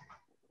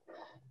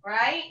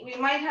 right, we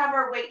might have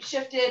our weight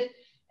shifted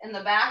in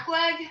the back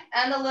leg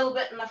and a little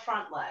bit in the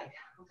front leg,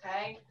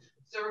 okay?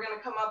 So we're going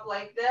to come up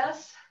like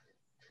this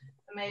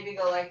and maybe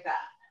go like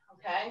that.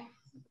 Okay,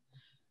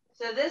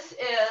 so this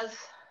is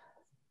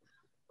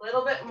a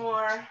little bit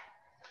more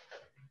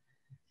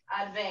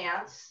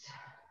advanced.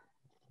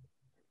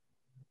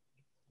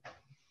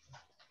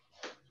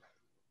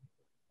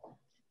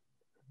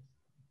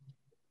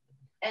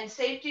 And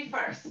safety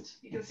first.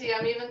 You can see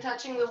I'm even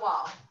touching the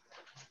wall.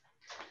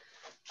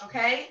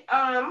 Okay,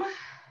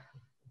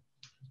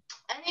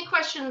 any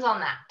questions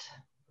on that?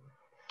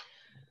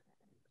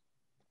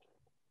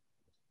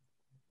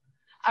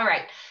 All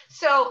right,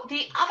 so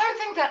the other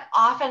thing that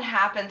often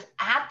happens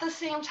at the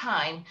same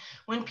time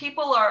when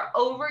people are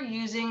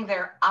overusing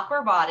their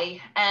upper body,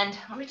 and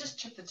let me just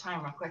check the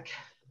time real quick.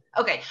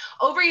 Okay,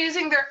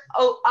 overusing their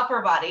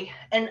upper body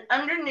and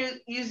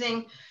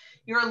underusing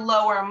your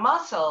lower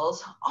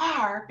muscles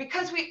are,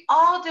 because we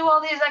all do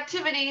all these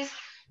activities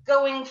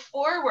going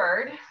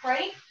forward,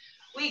 right?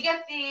 We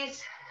get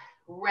these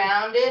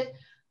rounded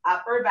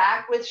upper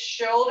back with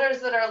shoulders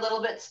that are a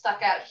little bit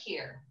stuck out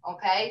here,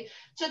 okay?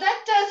 So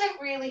that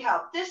doesn't really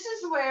help. This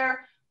is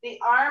where the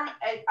arm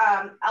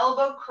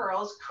elbow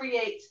curls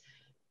creates,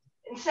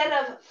 instead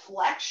of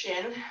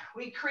flexion,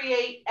 we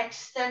create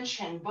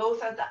extension,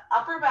 both at the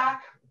upper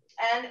back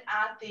and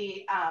at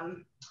the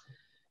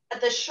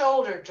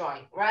shoulder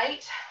joint,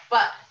 right?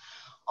 But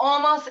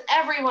almost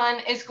everyone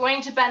is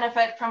going to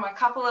benefit from a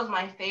couple of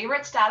my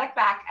favorite static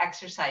back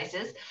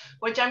exercises,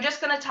 which I'm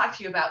just going to talk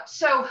to you about.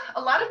 So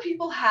a lot of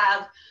people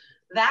have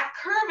that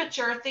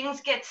curvature,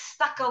 things get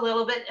stuck a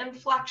little bit in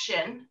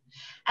flexion.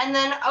 And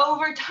then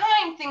over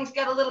time, things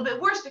get a little bit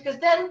worse because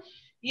then,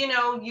 you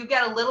know, you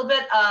get a little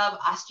bit of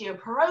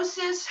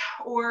osteoporosis,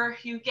 or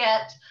you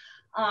get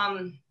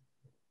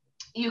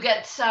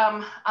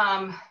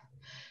some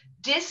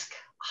disc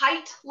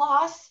height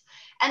loss.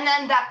 And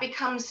then that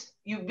becomes,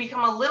 you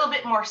become a little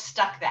bit more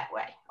stuck that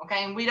way,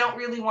 okay? And we don't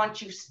really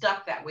want you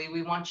stuck that way.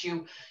 We want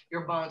your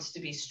bones to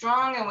be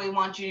strong, and we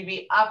want you to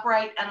be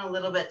upright and a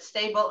little bit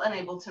stable and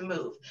able to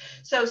move.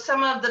 So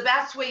some of the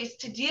best ways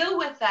to deal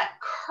with that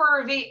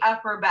curvy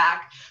upper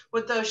back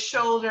with those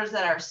shoulders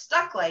that are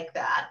stuck like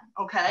that,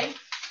 okay,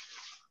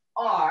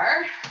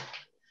 are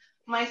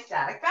my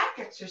static back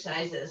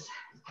exercises.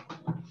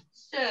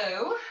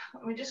 So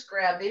let me just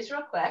grab these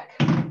real quick.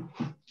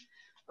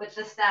 With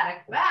the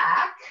static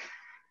back,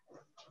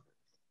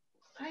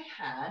 I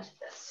had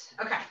this.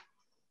 Okay.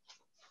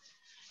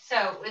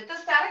 So with the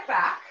static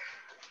back,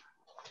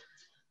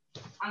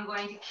 I'm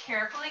going to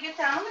carefully get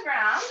down on the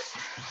ground.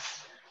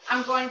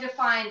 I'm going to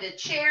find a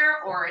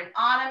chair or an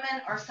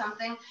ottoman or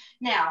something.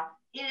 Now,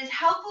 it is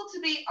helpful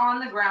to be on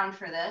the ground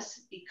for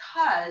this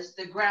because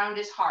the ground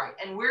is hard.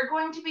 And we're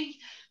going to be,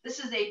 this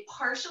is a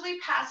partially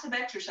passive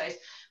exercise,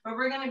 but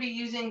we're going to be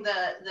using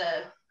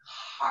the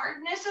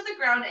hardness of the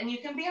ground, and you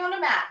can be on a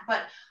mat,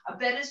 but a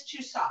bed is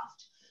too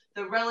soft.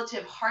 The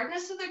relative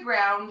hardness of the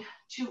ground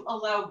to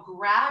allow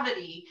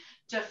gravity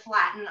to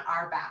flatten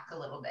our back a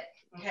little bit,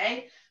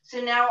 okay? So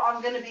now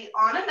I'm gonna be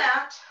on a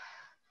mat,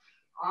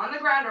 on the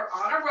ground, or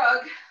on a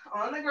rug,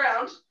 on the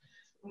ground,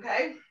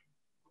 okay?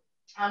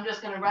 I'm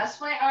just gonna rest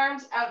my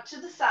arms out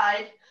to the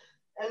side,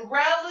 and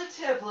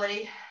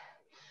relatively,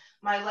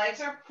 my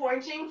legs are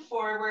pointing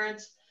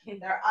forwards,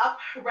 they're up,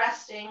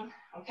 resting,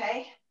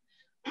 okay?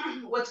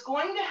 What's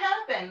going to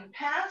happen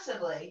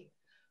passively,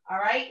 all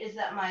right, is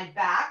that my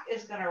back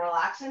is going to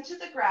relax into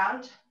the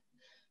ground.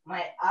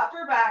 My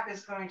upper back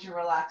is going to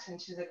relax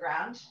into the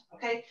ground,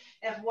 okay?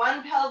 If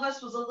one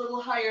pelvis was a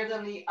little higher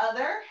than the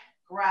other,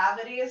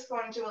 gravity is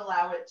going to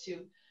allow it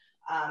to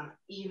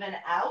even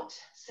out.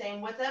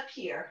 Same with up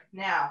here.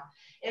 Now,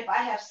 if I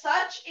have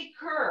such a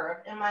curve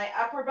in my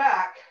upper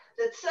back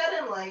that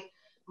suddenly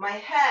my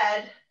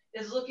head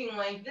is looking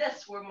like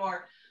this, where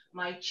more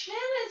my chin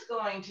is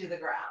going to the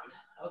ground,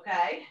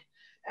 okay?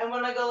 And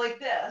when I go like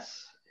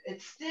this,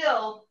 it's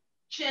still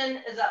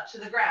chin is up to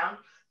the ground.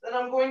 Then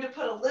I'm going to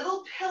put a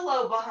little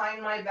pillow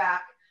behind my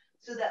back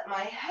so that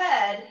my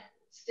head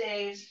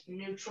stays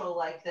neutral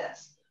like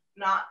this,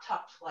 not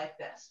tucked like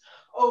this.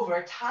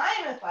 Over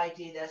time, if I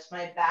do this,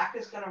 my back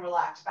is going to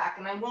relax back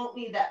and I won't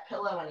need that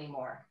pillow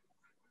anymore.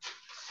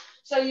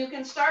 So you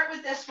can start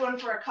with this one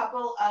for a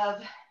couple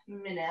of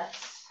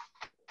minutes.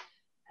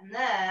 And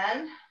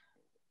then,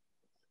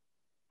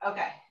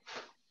 okay.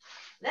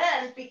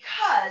 Then,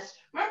 because,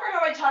 remember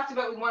how I talked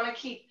about we want to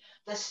keep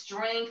the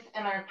strength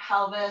in our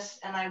pelvis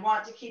and I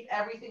want to keep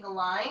everything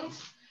aligned?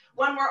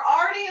 When we're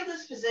already in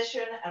this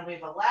position and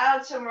we've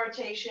allowed some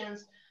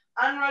rotations,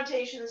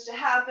 unrotations to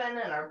happen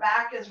and our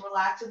back is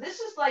relaxed, so this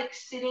is like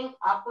sitting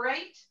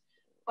upright,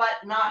 but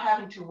not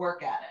having to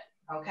work at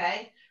it,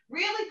 okay?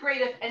 Really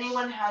great if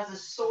anyone has a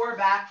sore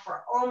back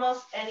for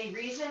almost any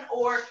reason,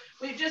 or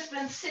we've just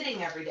been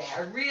sitting every day.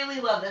 I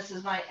really love this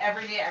as my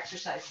everyday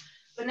exercise.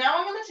 But now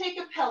I'm going to take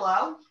a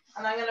pillow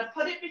and I'm going to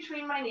put it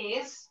between my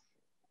knees.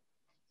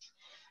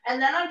 And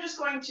then I'm just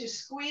going to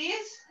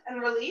squeeze and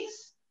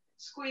release,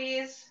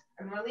 squeeze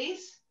and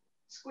release,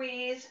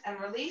 squeeze and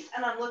release.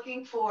 And I'm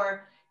looking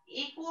for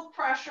equal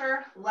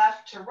pressure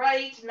left to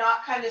right,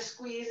 not kind of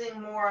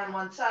squeezing more on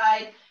one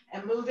side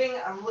and moving.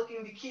 I'm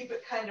looking to keep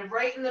it kind of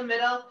right in the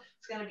middle.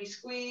 It's going to be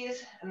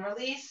squeeze and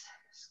release,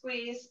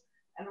 squeeze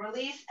and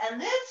release. And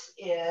this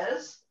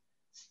is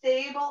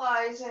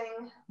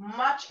stabilizing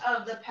much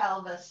of the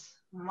pelvis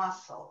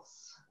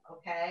muscles,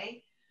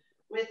 okay?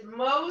 With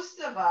most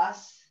of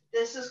us,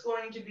 this is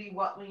going to be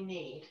what we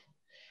need.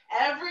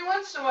 Every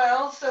once in a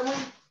while, someone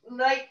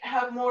might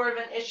have more of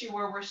an issue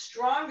where we're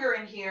stronger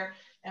in here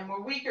and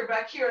we're weaker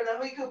back here, and then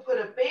we could put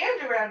a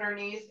band around our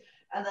knees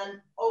and then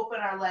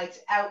open our legs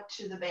out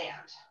to the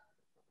band.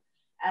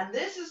 And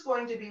this is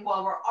going to be,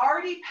 while we're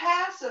already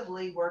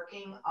passively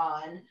working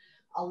on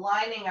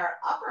aligning our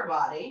upper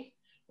body,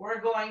 we're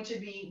going to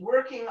be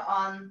working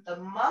on the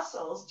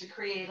muscles to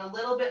create a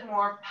little bit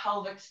more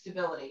pelvic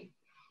stability.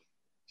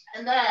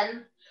 And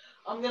then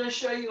I'm going to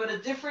show you at a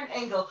different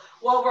angle.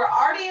 While we're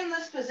already in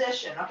this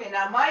position, okay,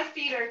 now my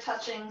feet are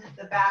touching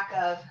the back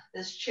of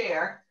this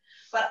chair,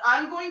 but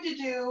I'm going to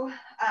do,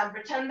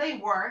 pretend they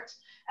weren't,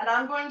 and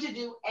I'm going to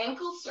do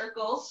ankle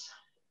circles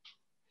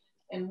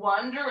in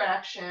one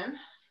direction.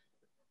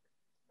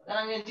 Then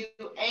I'm going to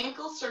do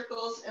ankle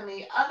circles in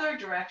the other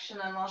direction,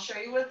 and I'll show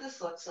you what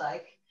this looks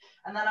like.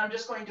 And then I'm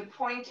just going to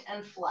point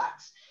and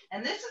flex.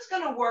 And this is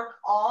going to work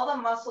all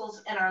the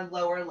muscles in our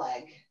lower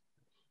leg.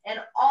 In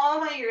all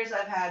my years,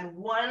 I've had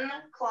one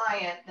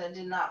client that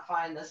did not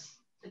find this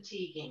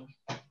fatiguing,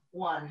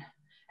 one.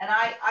 And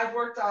I've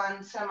worked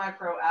on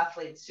semi-pro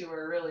athletes who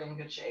are really in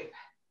good shape.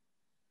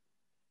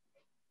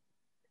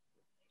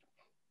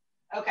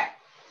 Okay,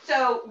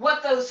 so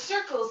what those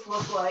circles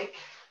look like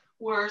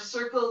were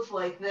circles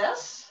like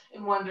this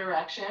in one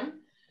direction,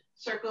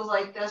 circles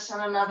like this in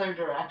another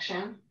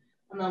direction,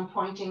 and then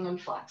pointing and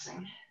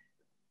flexing.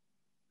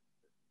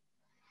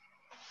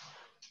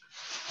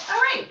 All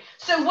right,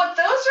 so what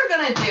those are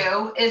going to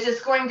do is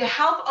it's going to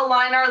help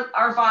align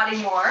our body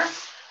more,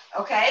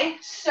 okay?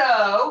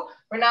 So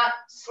we're not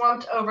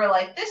slumped over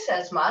like this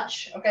as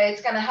much, okay?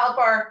 It's going to help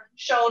our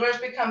shoulders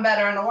become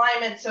better in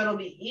alignment, so it'll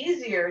be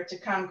easier to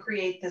come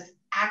create this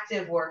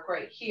active work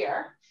right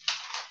here.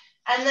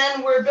 And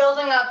then we're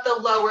building up the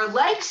lower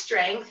leg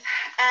strength,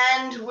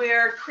 and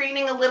we're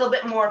creating a little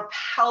bit more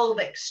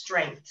pelvic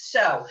strength.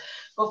 So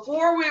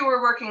before we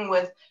were working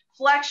with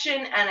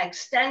flexion and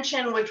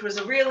extension, which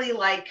was really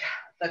like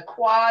the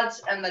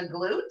quads and the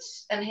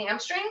glutes and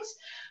hamstrings,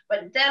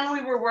 but then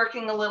we were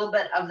working a little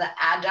bit of the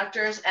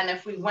adductors. And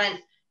if we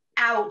went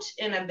out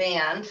in a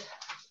band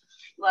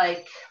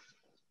like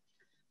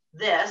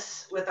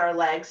this with our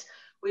legs,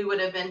 we would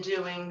have been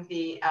doing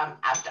the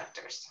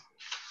abductors.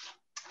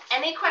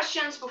 Any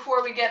questions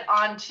before we get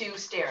on to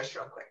stairs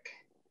real quick?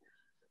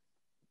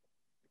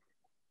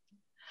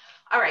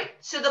 All right,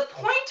 so the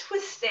point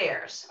with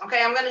stairs,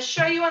 okay, I'm going to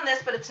show you on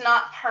this, but it's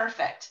not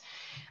perfect.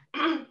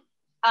 I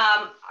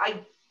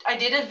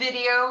did a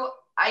video,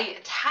 I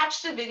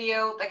attached a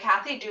video that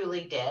Kathy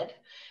Dooley did,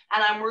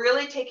 and I'm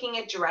really taking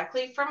it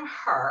directly from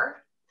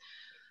her.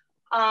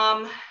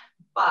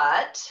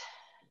 But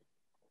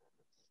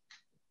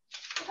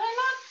did I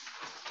not?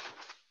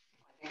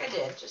 I think I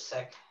did, just a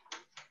sec.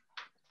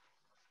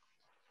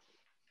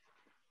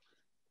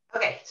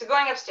 Okay, so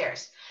going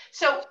upstairs.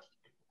 So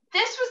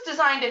this was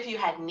designed if you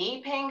had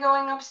knee pain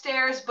going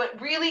upstairs, but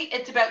really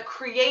it's about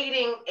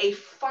creating a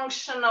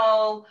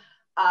functional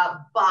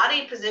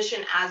body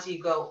position as you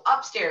go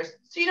upstairs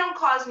so you don't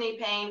cause knee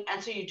pain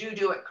and so you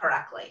do it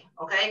correctly,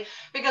 okay?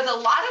 Because a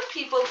lot of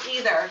people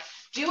either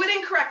do it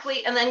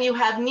incorrectly and then you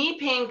have knee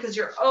pain because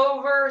you're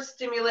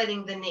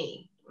overstimulating the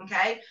knee,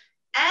 okay?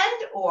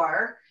 And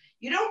or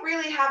you don't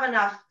really have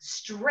enough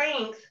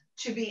strength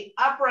to be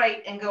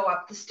upright and go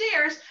up the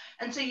stairs,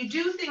 and so you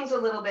do things a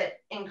little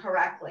bit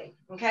incorrectly,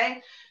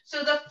 okay?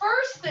 So the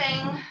first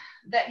thing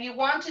that you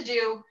want to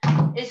do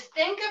is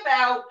think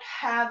about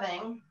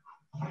having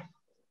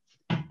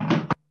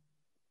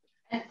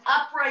an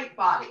upright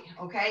body,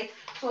 okay?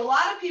 So a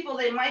lot of people,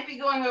 they might be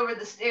going over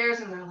the stairs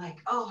and they're like,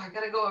 oh, I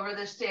gotta go over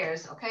the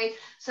stairs, okay?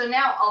 So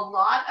now a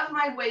lot of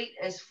my weight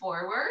is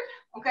forward,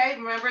 okay?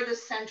 Remember the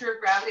center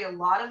of gravity, a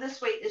lot of this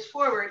weight is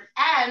forward,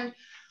 and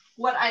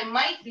what I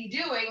might be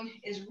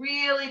doing is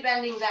really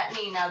bending that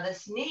knee. Now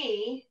this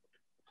knee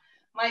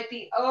might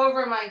be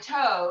over my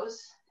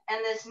toes,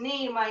 and this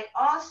knee might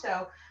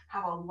also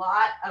have a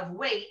lot of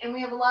weight, and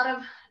we have a lot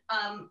of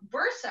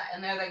bursa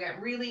in there that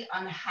get really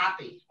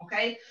unhappy,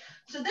 okay?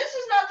 So this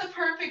is not the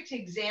perfect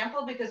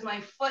example because my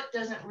foot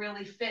doesn't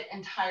really fit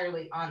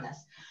entirely on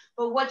this.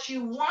 But what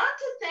you want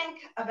to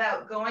think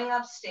about going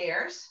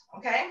upstairs,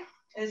 okay,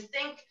 is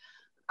think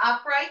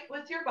upright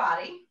with your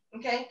body,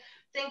 okay?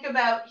 Think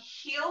about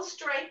heel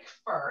strike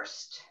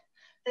first.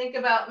 Think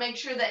about make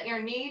sure that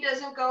your knee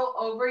doesn't go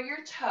over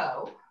your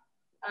toe.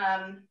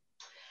 And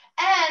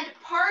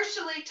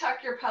partially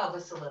tuck your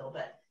pelvis a little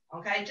bit,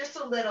 okay? Just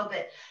a little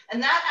bit.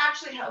 And that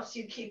actually helps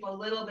you keep a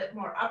little bit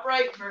more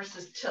upright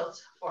versus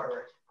tilt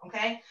forward,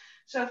 okay?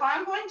 So if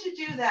I'm going to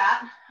do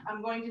that,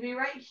 I'm going to be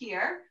right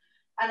here,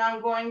 and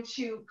I'm going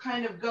to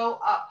kind of go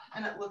up,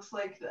 and it looks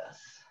like this,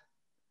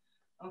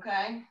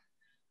 okay?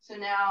 So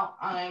now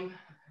I'm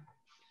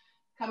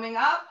coming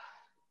up,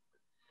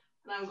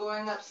 and I'm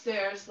going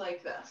upstairs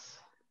like this.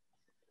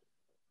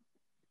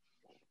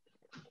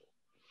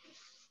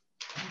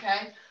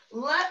 Okay,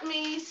 let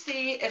me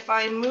see if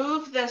I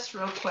move this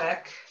real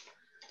quick,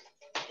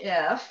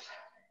 if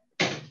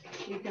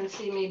you can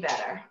see me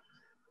better.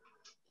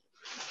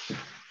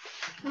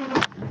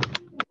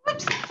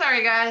 Whoops,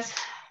 sorry guys.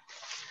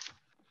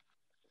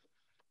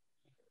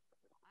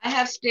 I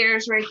have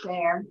stairs right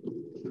there.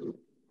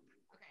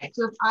 Okay,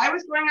 so if I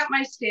was going up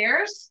my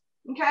stairs,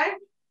 okay,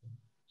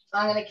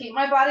 I'm gonna keep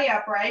my body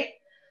upright.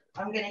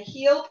 I'm gonna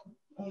heel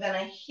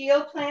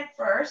plant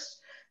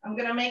first. I'm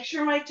gonna make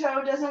sure my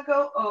toe doesn't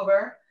go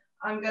over.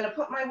 I'm gonna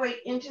put my weight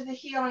into the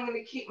heel. I'm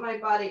gonna keep my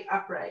body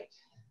upright.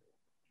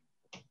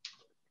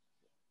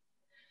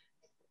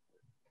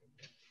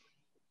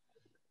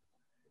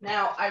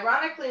 Now,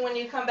 ironically, when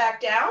you come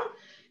back down,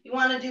 you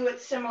wanna do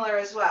it similar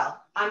as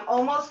well. I'm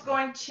almost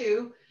going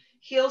to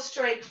heel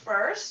strike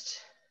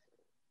first.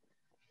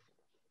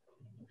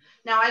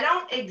 Now, I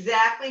don't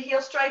exactly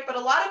heel strike, but a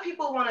lot of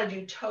people want to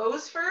do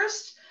toes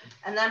first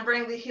and then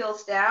bring the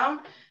heels down.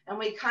 And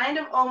we kind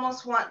of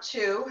almost want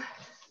to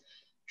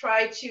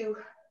try to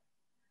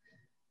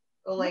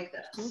go like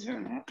this.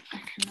 I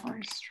can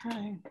always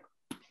try.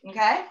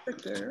 Okay?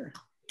 But they're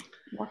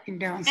walking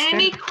down.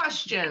 Any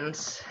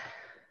questions?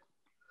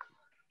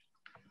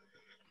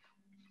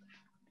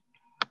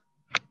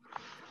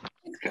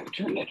 Let's go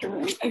turn it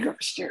around. I go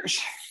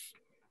upstairs.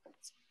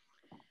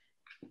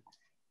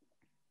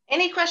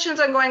 Any questions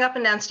on going up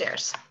and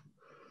downstairs?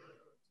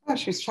 Oh,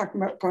 she's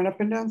talking about going up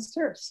and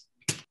downstairs.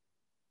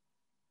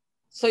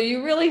 So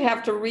you really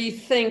have to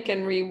rethink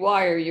and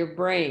rewire your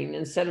brain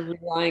instead of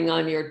relying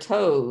on your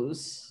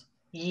toes.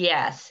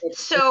 Yes.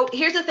 So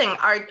here's the thing.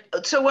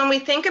 So when we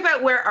think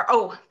about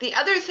the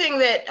other thing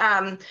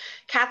that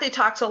Kathy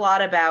talks a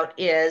lot about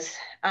is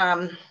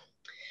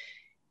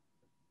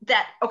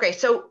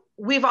so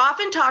we've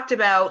often talked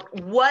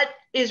about what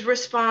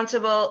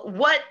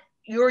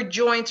your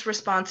joint's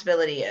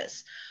responsibility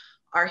is.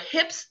 Our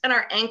hips and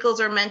our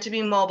ankles are meant to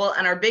be mobile,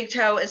 and our big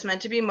toe is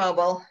meant to be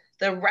mobile.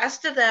 The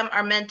rest of them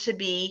are meant to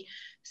be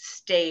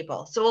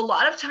stable. So a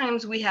lot of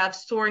times we have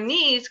sore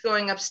knees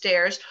going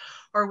upstairs,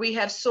 or we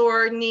have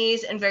sore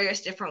knees in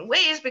various different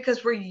ways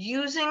because we're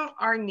using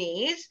our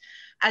knees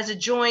as a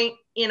joint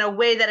in a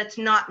way that it's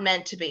not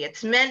meant to be.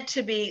 It's meant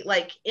to be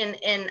like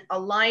in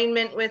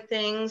alignment with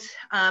things.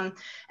 And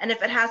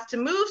if it has to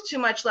move too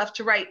much left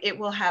to right, it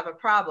will have a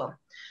problem.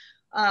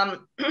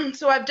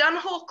 So I've done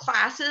whole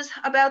classes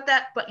about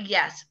that, but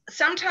yes,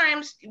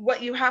 sometimes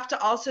what you have to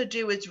also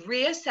do is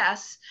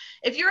reassess.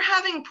 If you're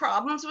having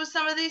problems with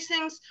some of these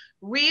things,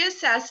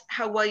 reassess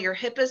how well your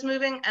hip is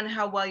moving and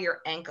how well your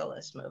ankle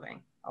is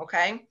moving,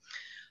 okay?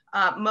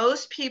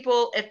 Most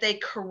people, if they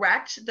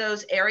correct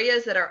those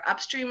areas that are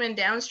upstream and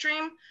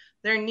downstream,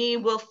 their knee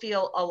will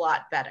feel a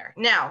lot better.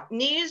 Now,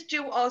 knees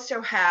do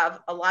also have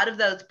a lot of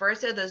those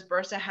bursa. Those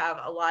bursa have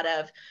a lot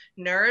of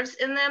nerves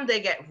in them. They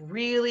get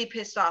really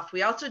pissed off.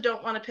 We also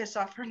don't want to piss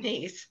off our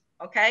knees,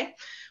 okay?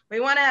 We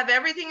want to have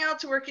everything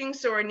else working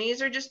so our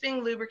knees are just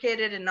being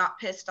lubricated and not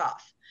pissed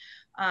off,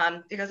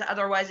 because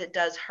otherwise it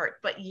does hurt.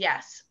 But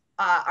yes,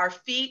 our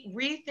feet,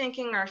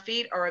 rethinking our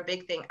feet are a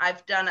big thing.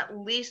 I've done at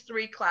least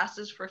 3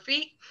 classes for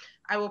feet.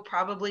 I will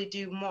probably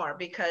do more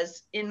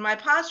because in my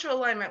postural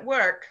alignment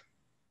work,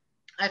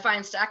 I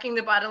find stacking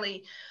the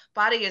body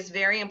is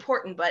very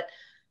important, but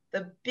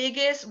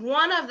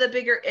one of the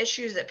bigger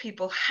issues that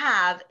people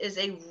have is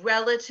a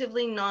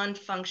relatively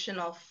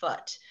non-functional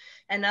foot.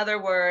 In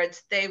other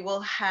words, they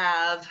will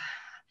have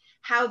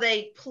how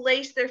they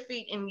place their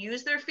feet and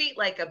use their feet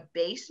like a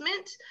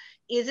basement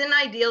isn't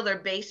ideal. Their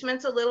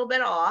basement's a little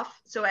bit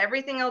off. So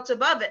everything else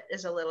above it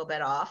is a little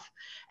bit off.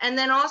 And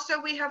then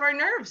also we have our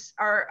nerves,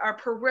 our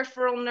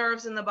peripheral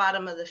nerves in the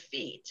bottom of the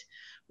feet.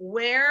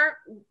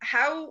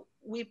 How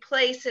we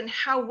place and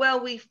how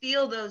well we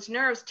feel those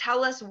nerves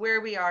tell us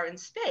where we are in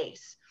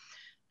space.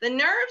 The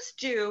nerves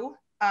do,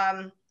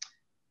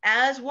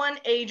 as one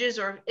ages,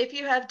 or if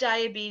you have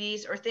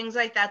diabetes or things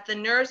like that, the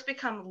nerves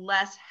become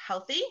less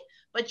healthy,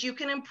 but you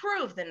can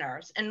improve the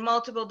nerves in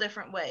multiple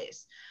different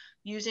ways,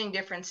 using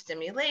different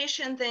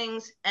stimulation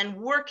things and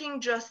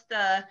working just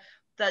the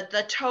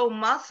toe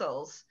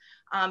muscles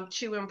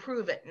to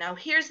improve it. Now,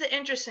 here's the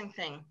interesting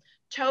thing.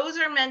 Toes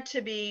are meant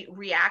to be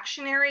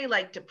reactionary,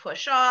 like to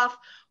push off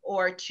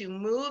or to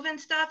move and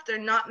stuff. They're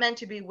not meant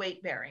to be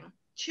weight bearing.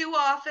 Too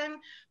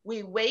often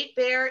we weight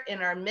bear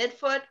in our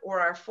midfoot or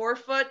our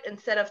forefoot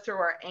instead of through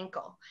our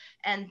ankle.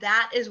 And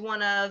that is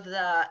one of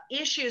the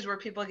issues where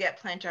people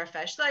get plantar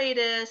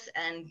fasciitis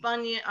and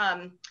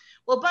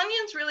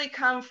bunions really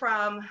come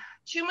from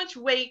too much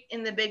weight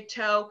in the big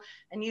toe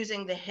and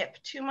using the hip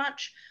too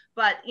much.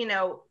 But,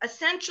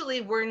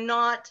 essentially we're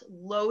not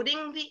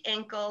loading the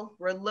ankle,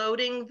 we're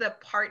loading the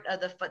part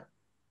of the foot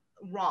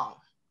wrong,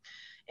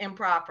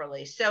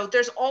 improperly. So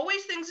there's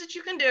always things that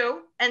you can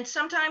do. And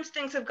sometimes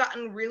things have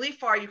gotten really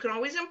far. You can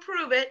always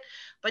improve it,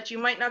 but you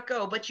might not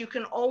go. But you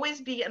can always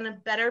be in a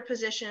better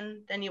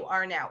position than you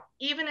are now,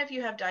 even if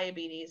you have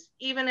diabetes,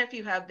 even if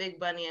you have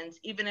big bunions,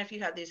 even if you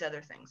have these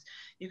other things.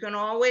 You can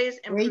always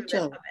improve it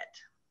a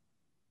bit.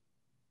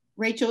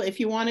 Rachel, if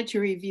you wanted to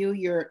review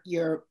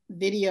your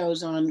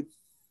videos on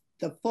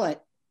the foot,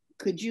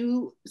 could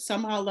you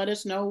somehow let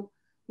us know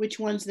which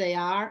ones they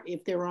are,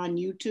 if they're on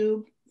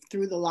YouTube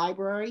through the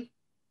library?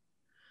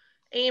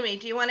 Amy,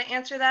 do you want to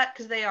answer that?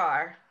 Because they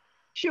are.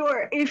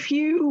 Sure. If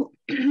you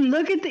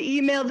look at the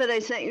email that I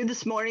sent you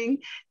this morning,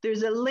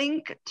 there's a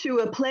link to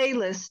a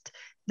playlist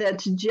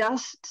that's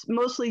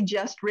mostly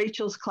just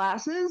Rachel's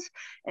classes.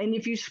 And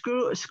if you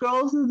scroll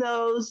through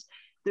those,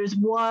 there's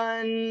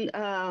one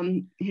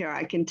here,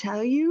 I can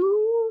tell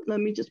you. Let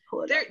me just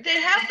pull it up.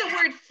 They have the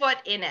word foot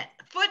in it,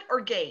 foot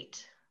or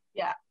gait.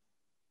 Yeah.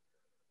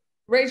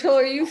 Rachel,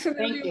 are you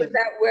familiar with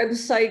that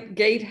website,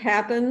 Gait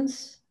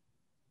Happens?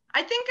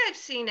 I think I've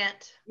seen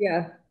it.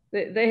 Yeah,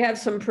 they have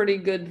some pretty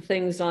good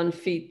things on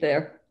feet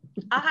there.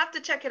 I'll have to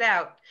check it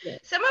out. Yeah.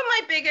 Some of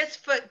my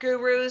biggest foot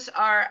gurus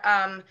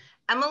are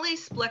Emily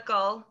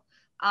Splickle,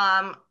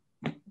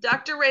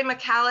 Dr. Ray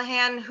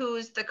McCallahan,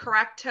 who's the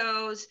Correct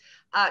Toes.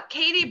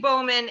 Katie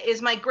Bowman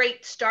is my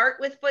great start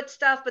with foot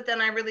stuff, but then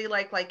I really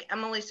like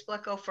Emily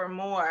Splickle for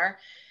more.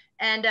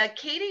 And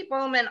Katie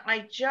Bowman,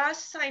 I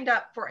just signed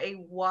up for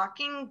a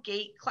walking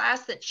gait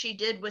class that she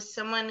did with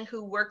someone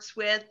who works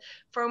with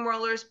foam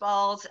rollers,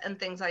 balls, and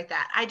things like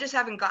that. I just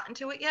haven't gotten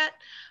to it yet.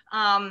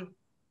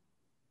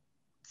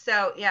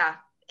 So yeah,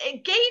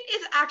 gait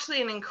is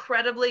actually an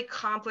incredibly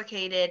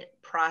complicated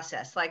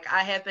process. Like I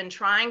have been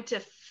trying to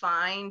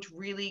find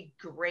really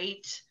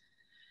great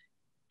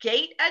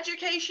gait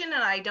education,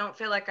 and I don't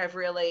feel like I've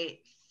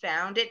really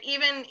found it.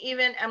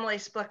 Even Emily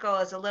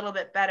Splickle is a little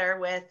bit better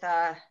with,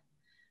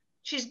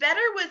 she's better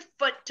with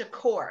foot to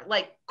core,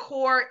 like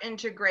core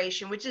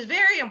integration, which is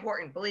very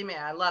important. Believe me,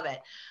 I love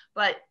it.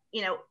 But,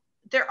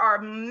 there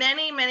are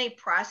many, many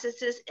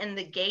processes in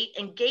the gait,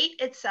 and gait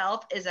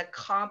itself is a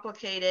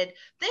complicated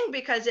thing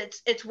because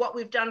it's what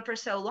we've done for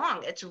so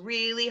long. It's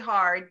really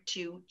hard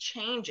to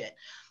change it.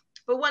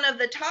 But one of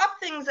the top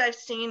things I've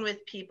seen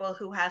with people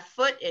who have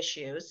foot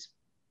issues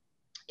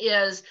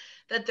is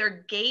that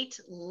their gait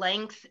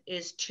length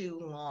is too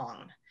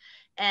long.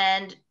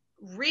 And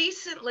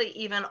recently,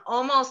 even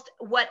almost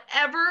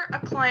whatever a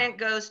client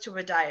goes to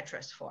a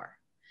podiatrist for,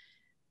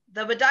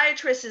 the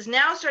podiatrist is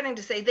now starting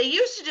to say, they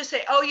used to just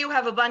say, oh, you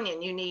have a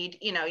bunion, you need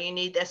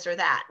this or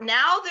that.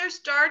 Now they're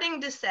starting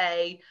to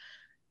say,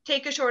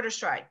 take a shorter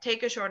stride,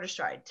 take a shorter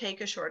stride,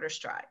 take a shorter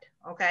stride,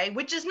 okay?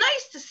 Which is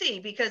nice to see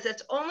because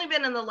it's only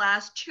been in the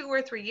last 2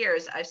 or 3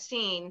 years I've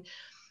seen,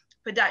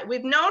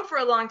 we've known for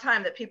a long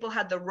time that people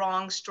had the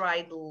wrong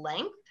stride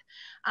length,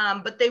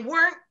 but they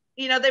weren't,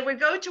 you know, they would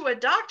go to a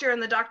doctor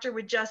and the doctor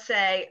would just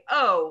say,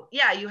 oh,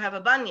 yeah, you have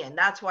a bunion.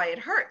 That's why it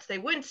hurts. They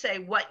wouldn't say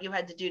what you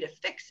had to do to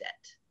fix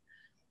it.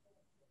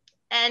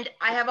 And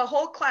I have a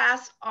whole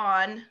class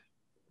on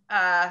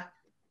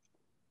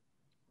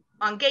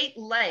gait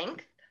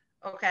length,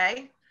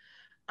 okay?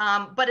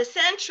 But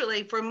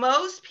essentially, for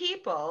most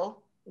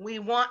people, we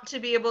want to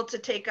be able to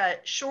take a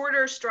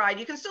shorter stride.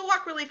 You can still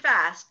walk really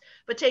fast,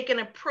 but take an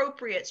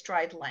appropriate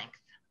stride length.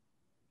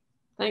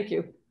 Thank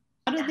you.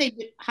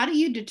 How do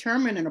you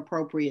determine an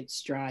appropriate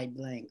stride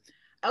length?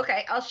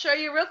 Okay, I'll show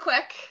you real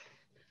quick.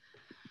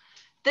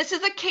 This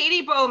is a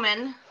Katie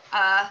Bowman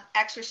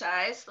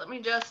exercise. Let me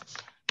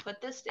just put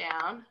this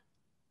down.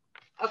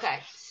 Okay,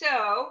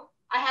 so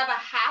I have a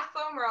half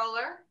foam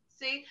roller,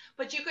 see?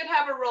 But you could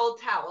have a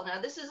rolled towel.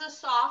 Now this is a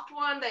soft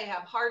one. They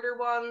have harder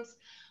ones,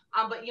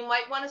 but you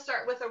might want to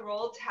start with a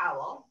rolled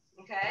towel,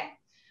 okay?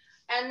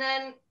 And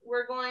then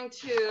we're going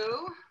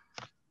to,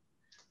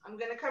 I'm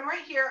going to come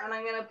right here and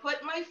I'm going to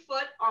put my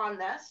foot on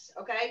this,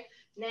 okay?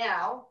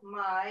 Now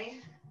my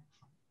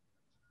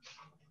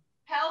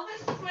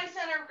pelvis is my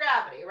center of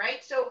gravity,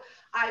 right? So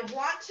I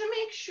want to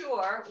make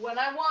sure when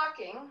I'm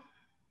walking,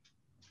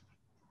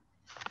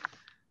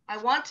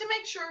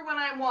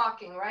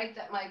 right,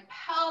 that my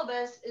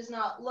pelvis is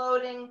not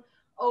loading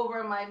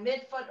over my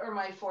midfoot or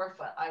my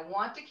forefoot. I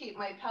want to keep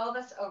my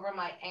pelvis over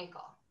my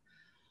ankle.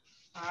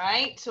 All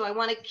right, so I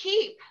want to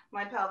keep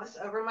my pelvis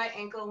over my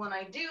ankle when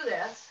I do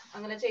this.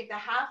 I'm going to take the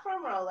half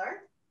foam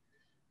roller.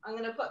 I'm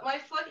going to put my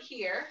foot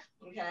here,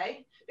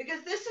 okay?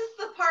 Because this is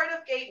the part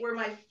of gait where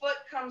my foot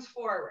comes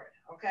forward,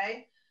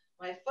 okay?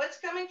 My foot's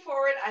coming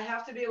forward. I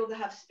have to be able to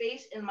have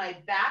space in my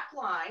back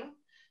line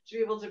to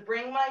be able to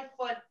bring my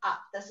foot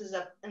up. This is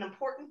an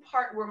important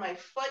part where my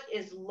foot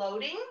is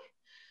loading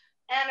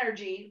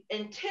energy,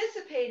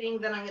 anticipating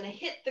that I'm going to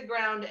hit the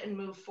ground and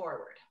move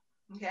forward,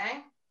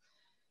 okay?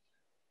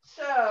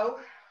 So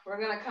we're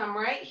going to come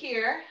right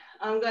here.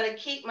 I'm going to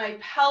keep my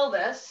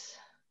pelvis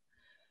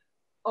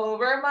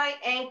over my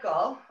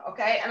ankle,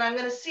 okay? And I'm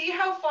going to see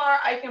how far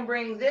I can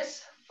bring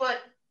this foot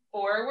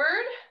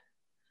forward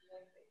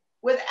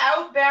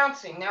without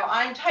bouncing. Now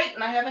I'm tight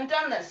and I haven't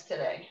done this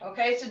today,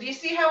 okay? So do you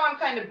see how I'm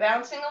kind of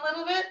bouncing a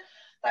little bit?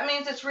 That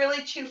means it's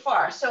really too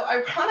far. So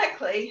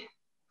ironically,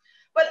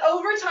 but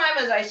over time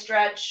as I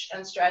stretch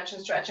and stretch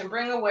and stretch and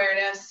bring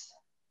awareness,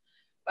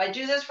 if I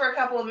do this for a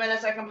couple of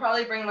minutes, I can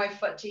probably bring my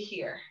foot to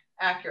here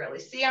accurately.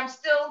 See, I'm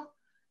still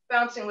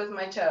bouncing with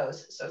my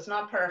toes, so it's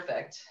not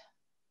perfect.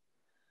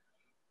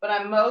 But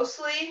I'm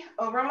mostly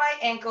over my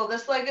ankle.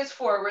 This leg is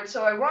forward.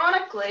 So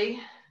ironically,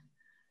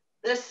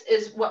 this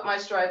is what my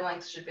stride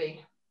length should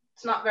be.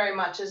 It's not very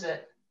much, is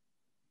it?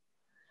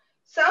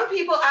 Some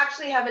people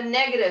actually have a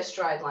negative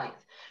stride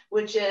length,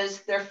 which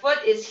is their foot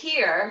is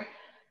here,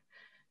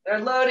 they're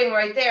loading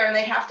right there, and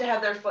they have to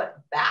have their foot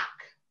back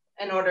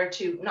in order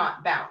to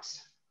not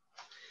bounce.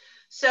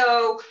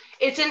 So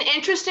it's an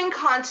interesting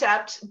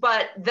concept,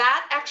 but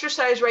that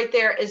exercise right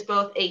there is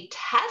both a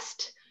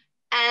test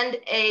and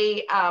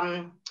a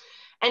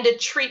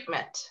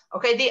treatment,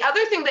 okay? The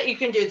other thing that you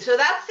can do, so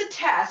that's the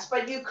test,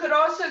 but you could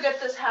also get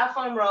this half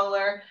foam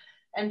roller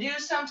and do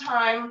some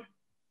time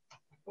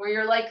where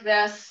you're like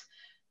this,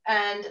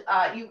 and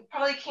you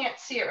probably can't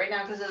see it right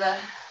now because of the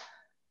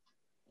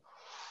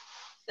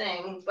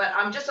thing, but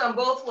I'm just on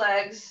both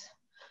legs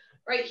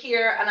right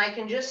here, and I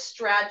can just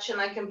stretch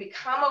and I can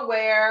become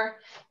aware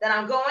that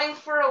I'm going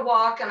for a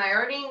walk, and I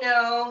already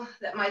know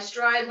that my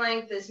stride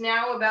length is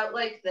now about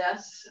like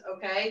this,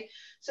 okay?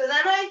 So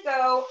then I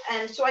go,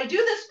 and so I do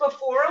this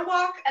before a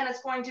walk, and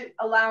it's going to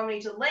allow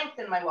me to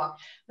lengthen my walk.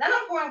 Then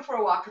I'm going for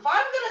a walk. If I'm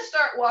gonna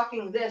start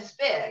walking this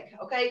big,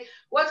 okay,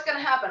 what's gonna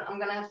happen? I'm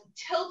gonna have to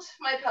tilt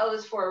my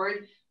pelvis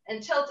forward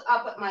and tilt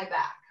up at my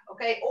back,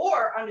 okay?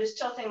 Or I'm just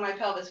tilting my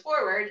pelvis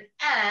forward,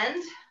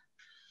 and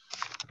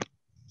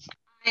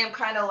I am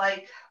kind of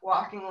like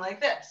walking like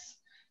this,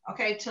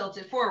 okay,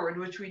 tilted forward,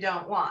 which we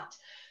don't want.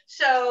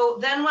 So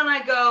then when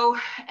I go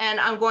and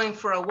I'm going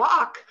for a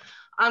walk,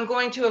 I'm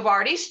going to have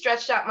already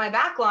stretched out my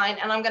back line,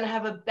 and I'm going to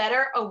have a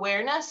better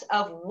awareness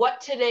of what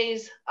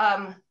today's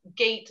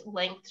gait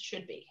length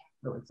should be.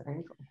 So it's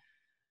ankle.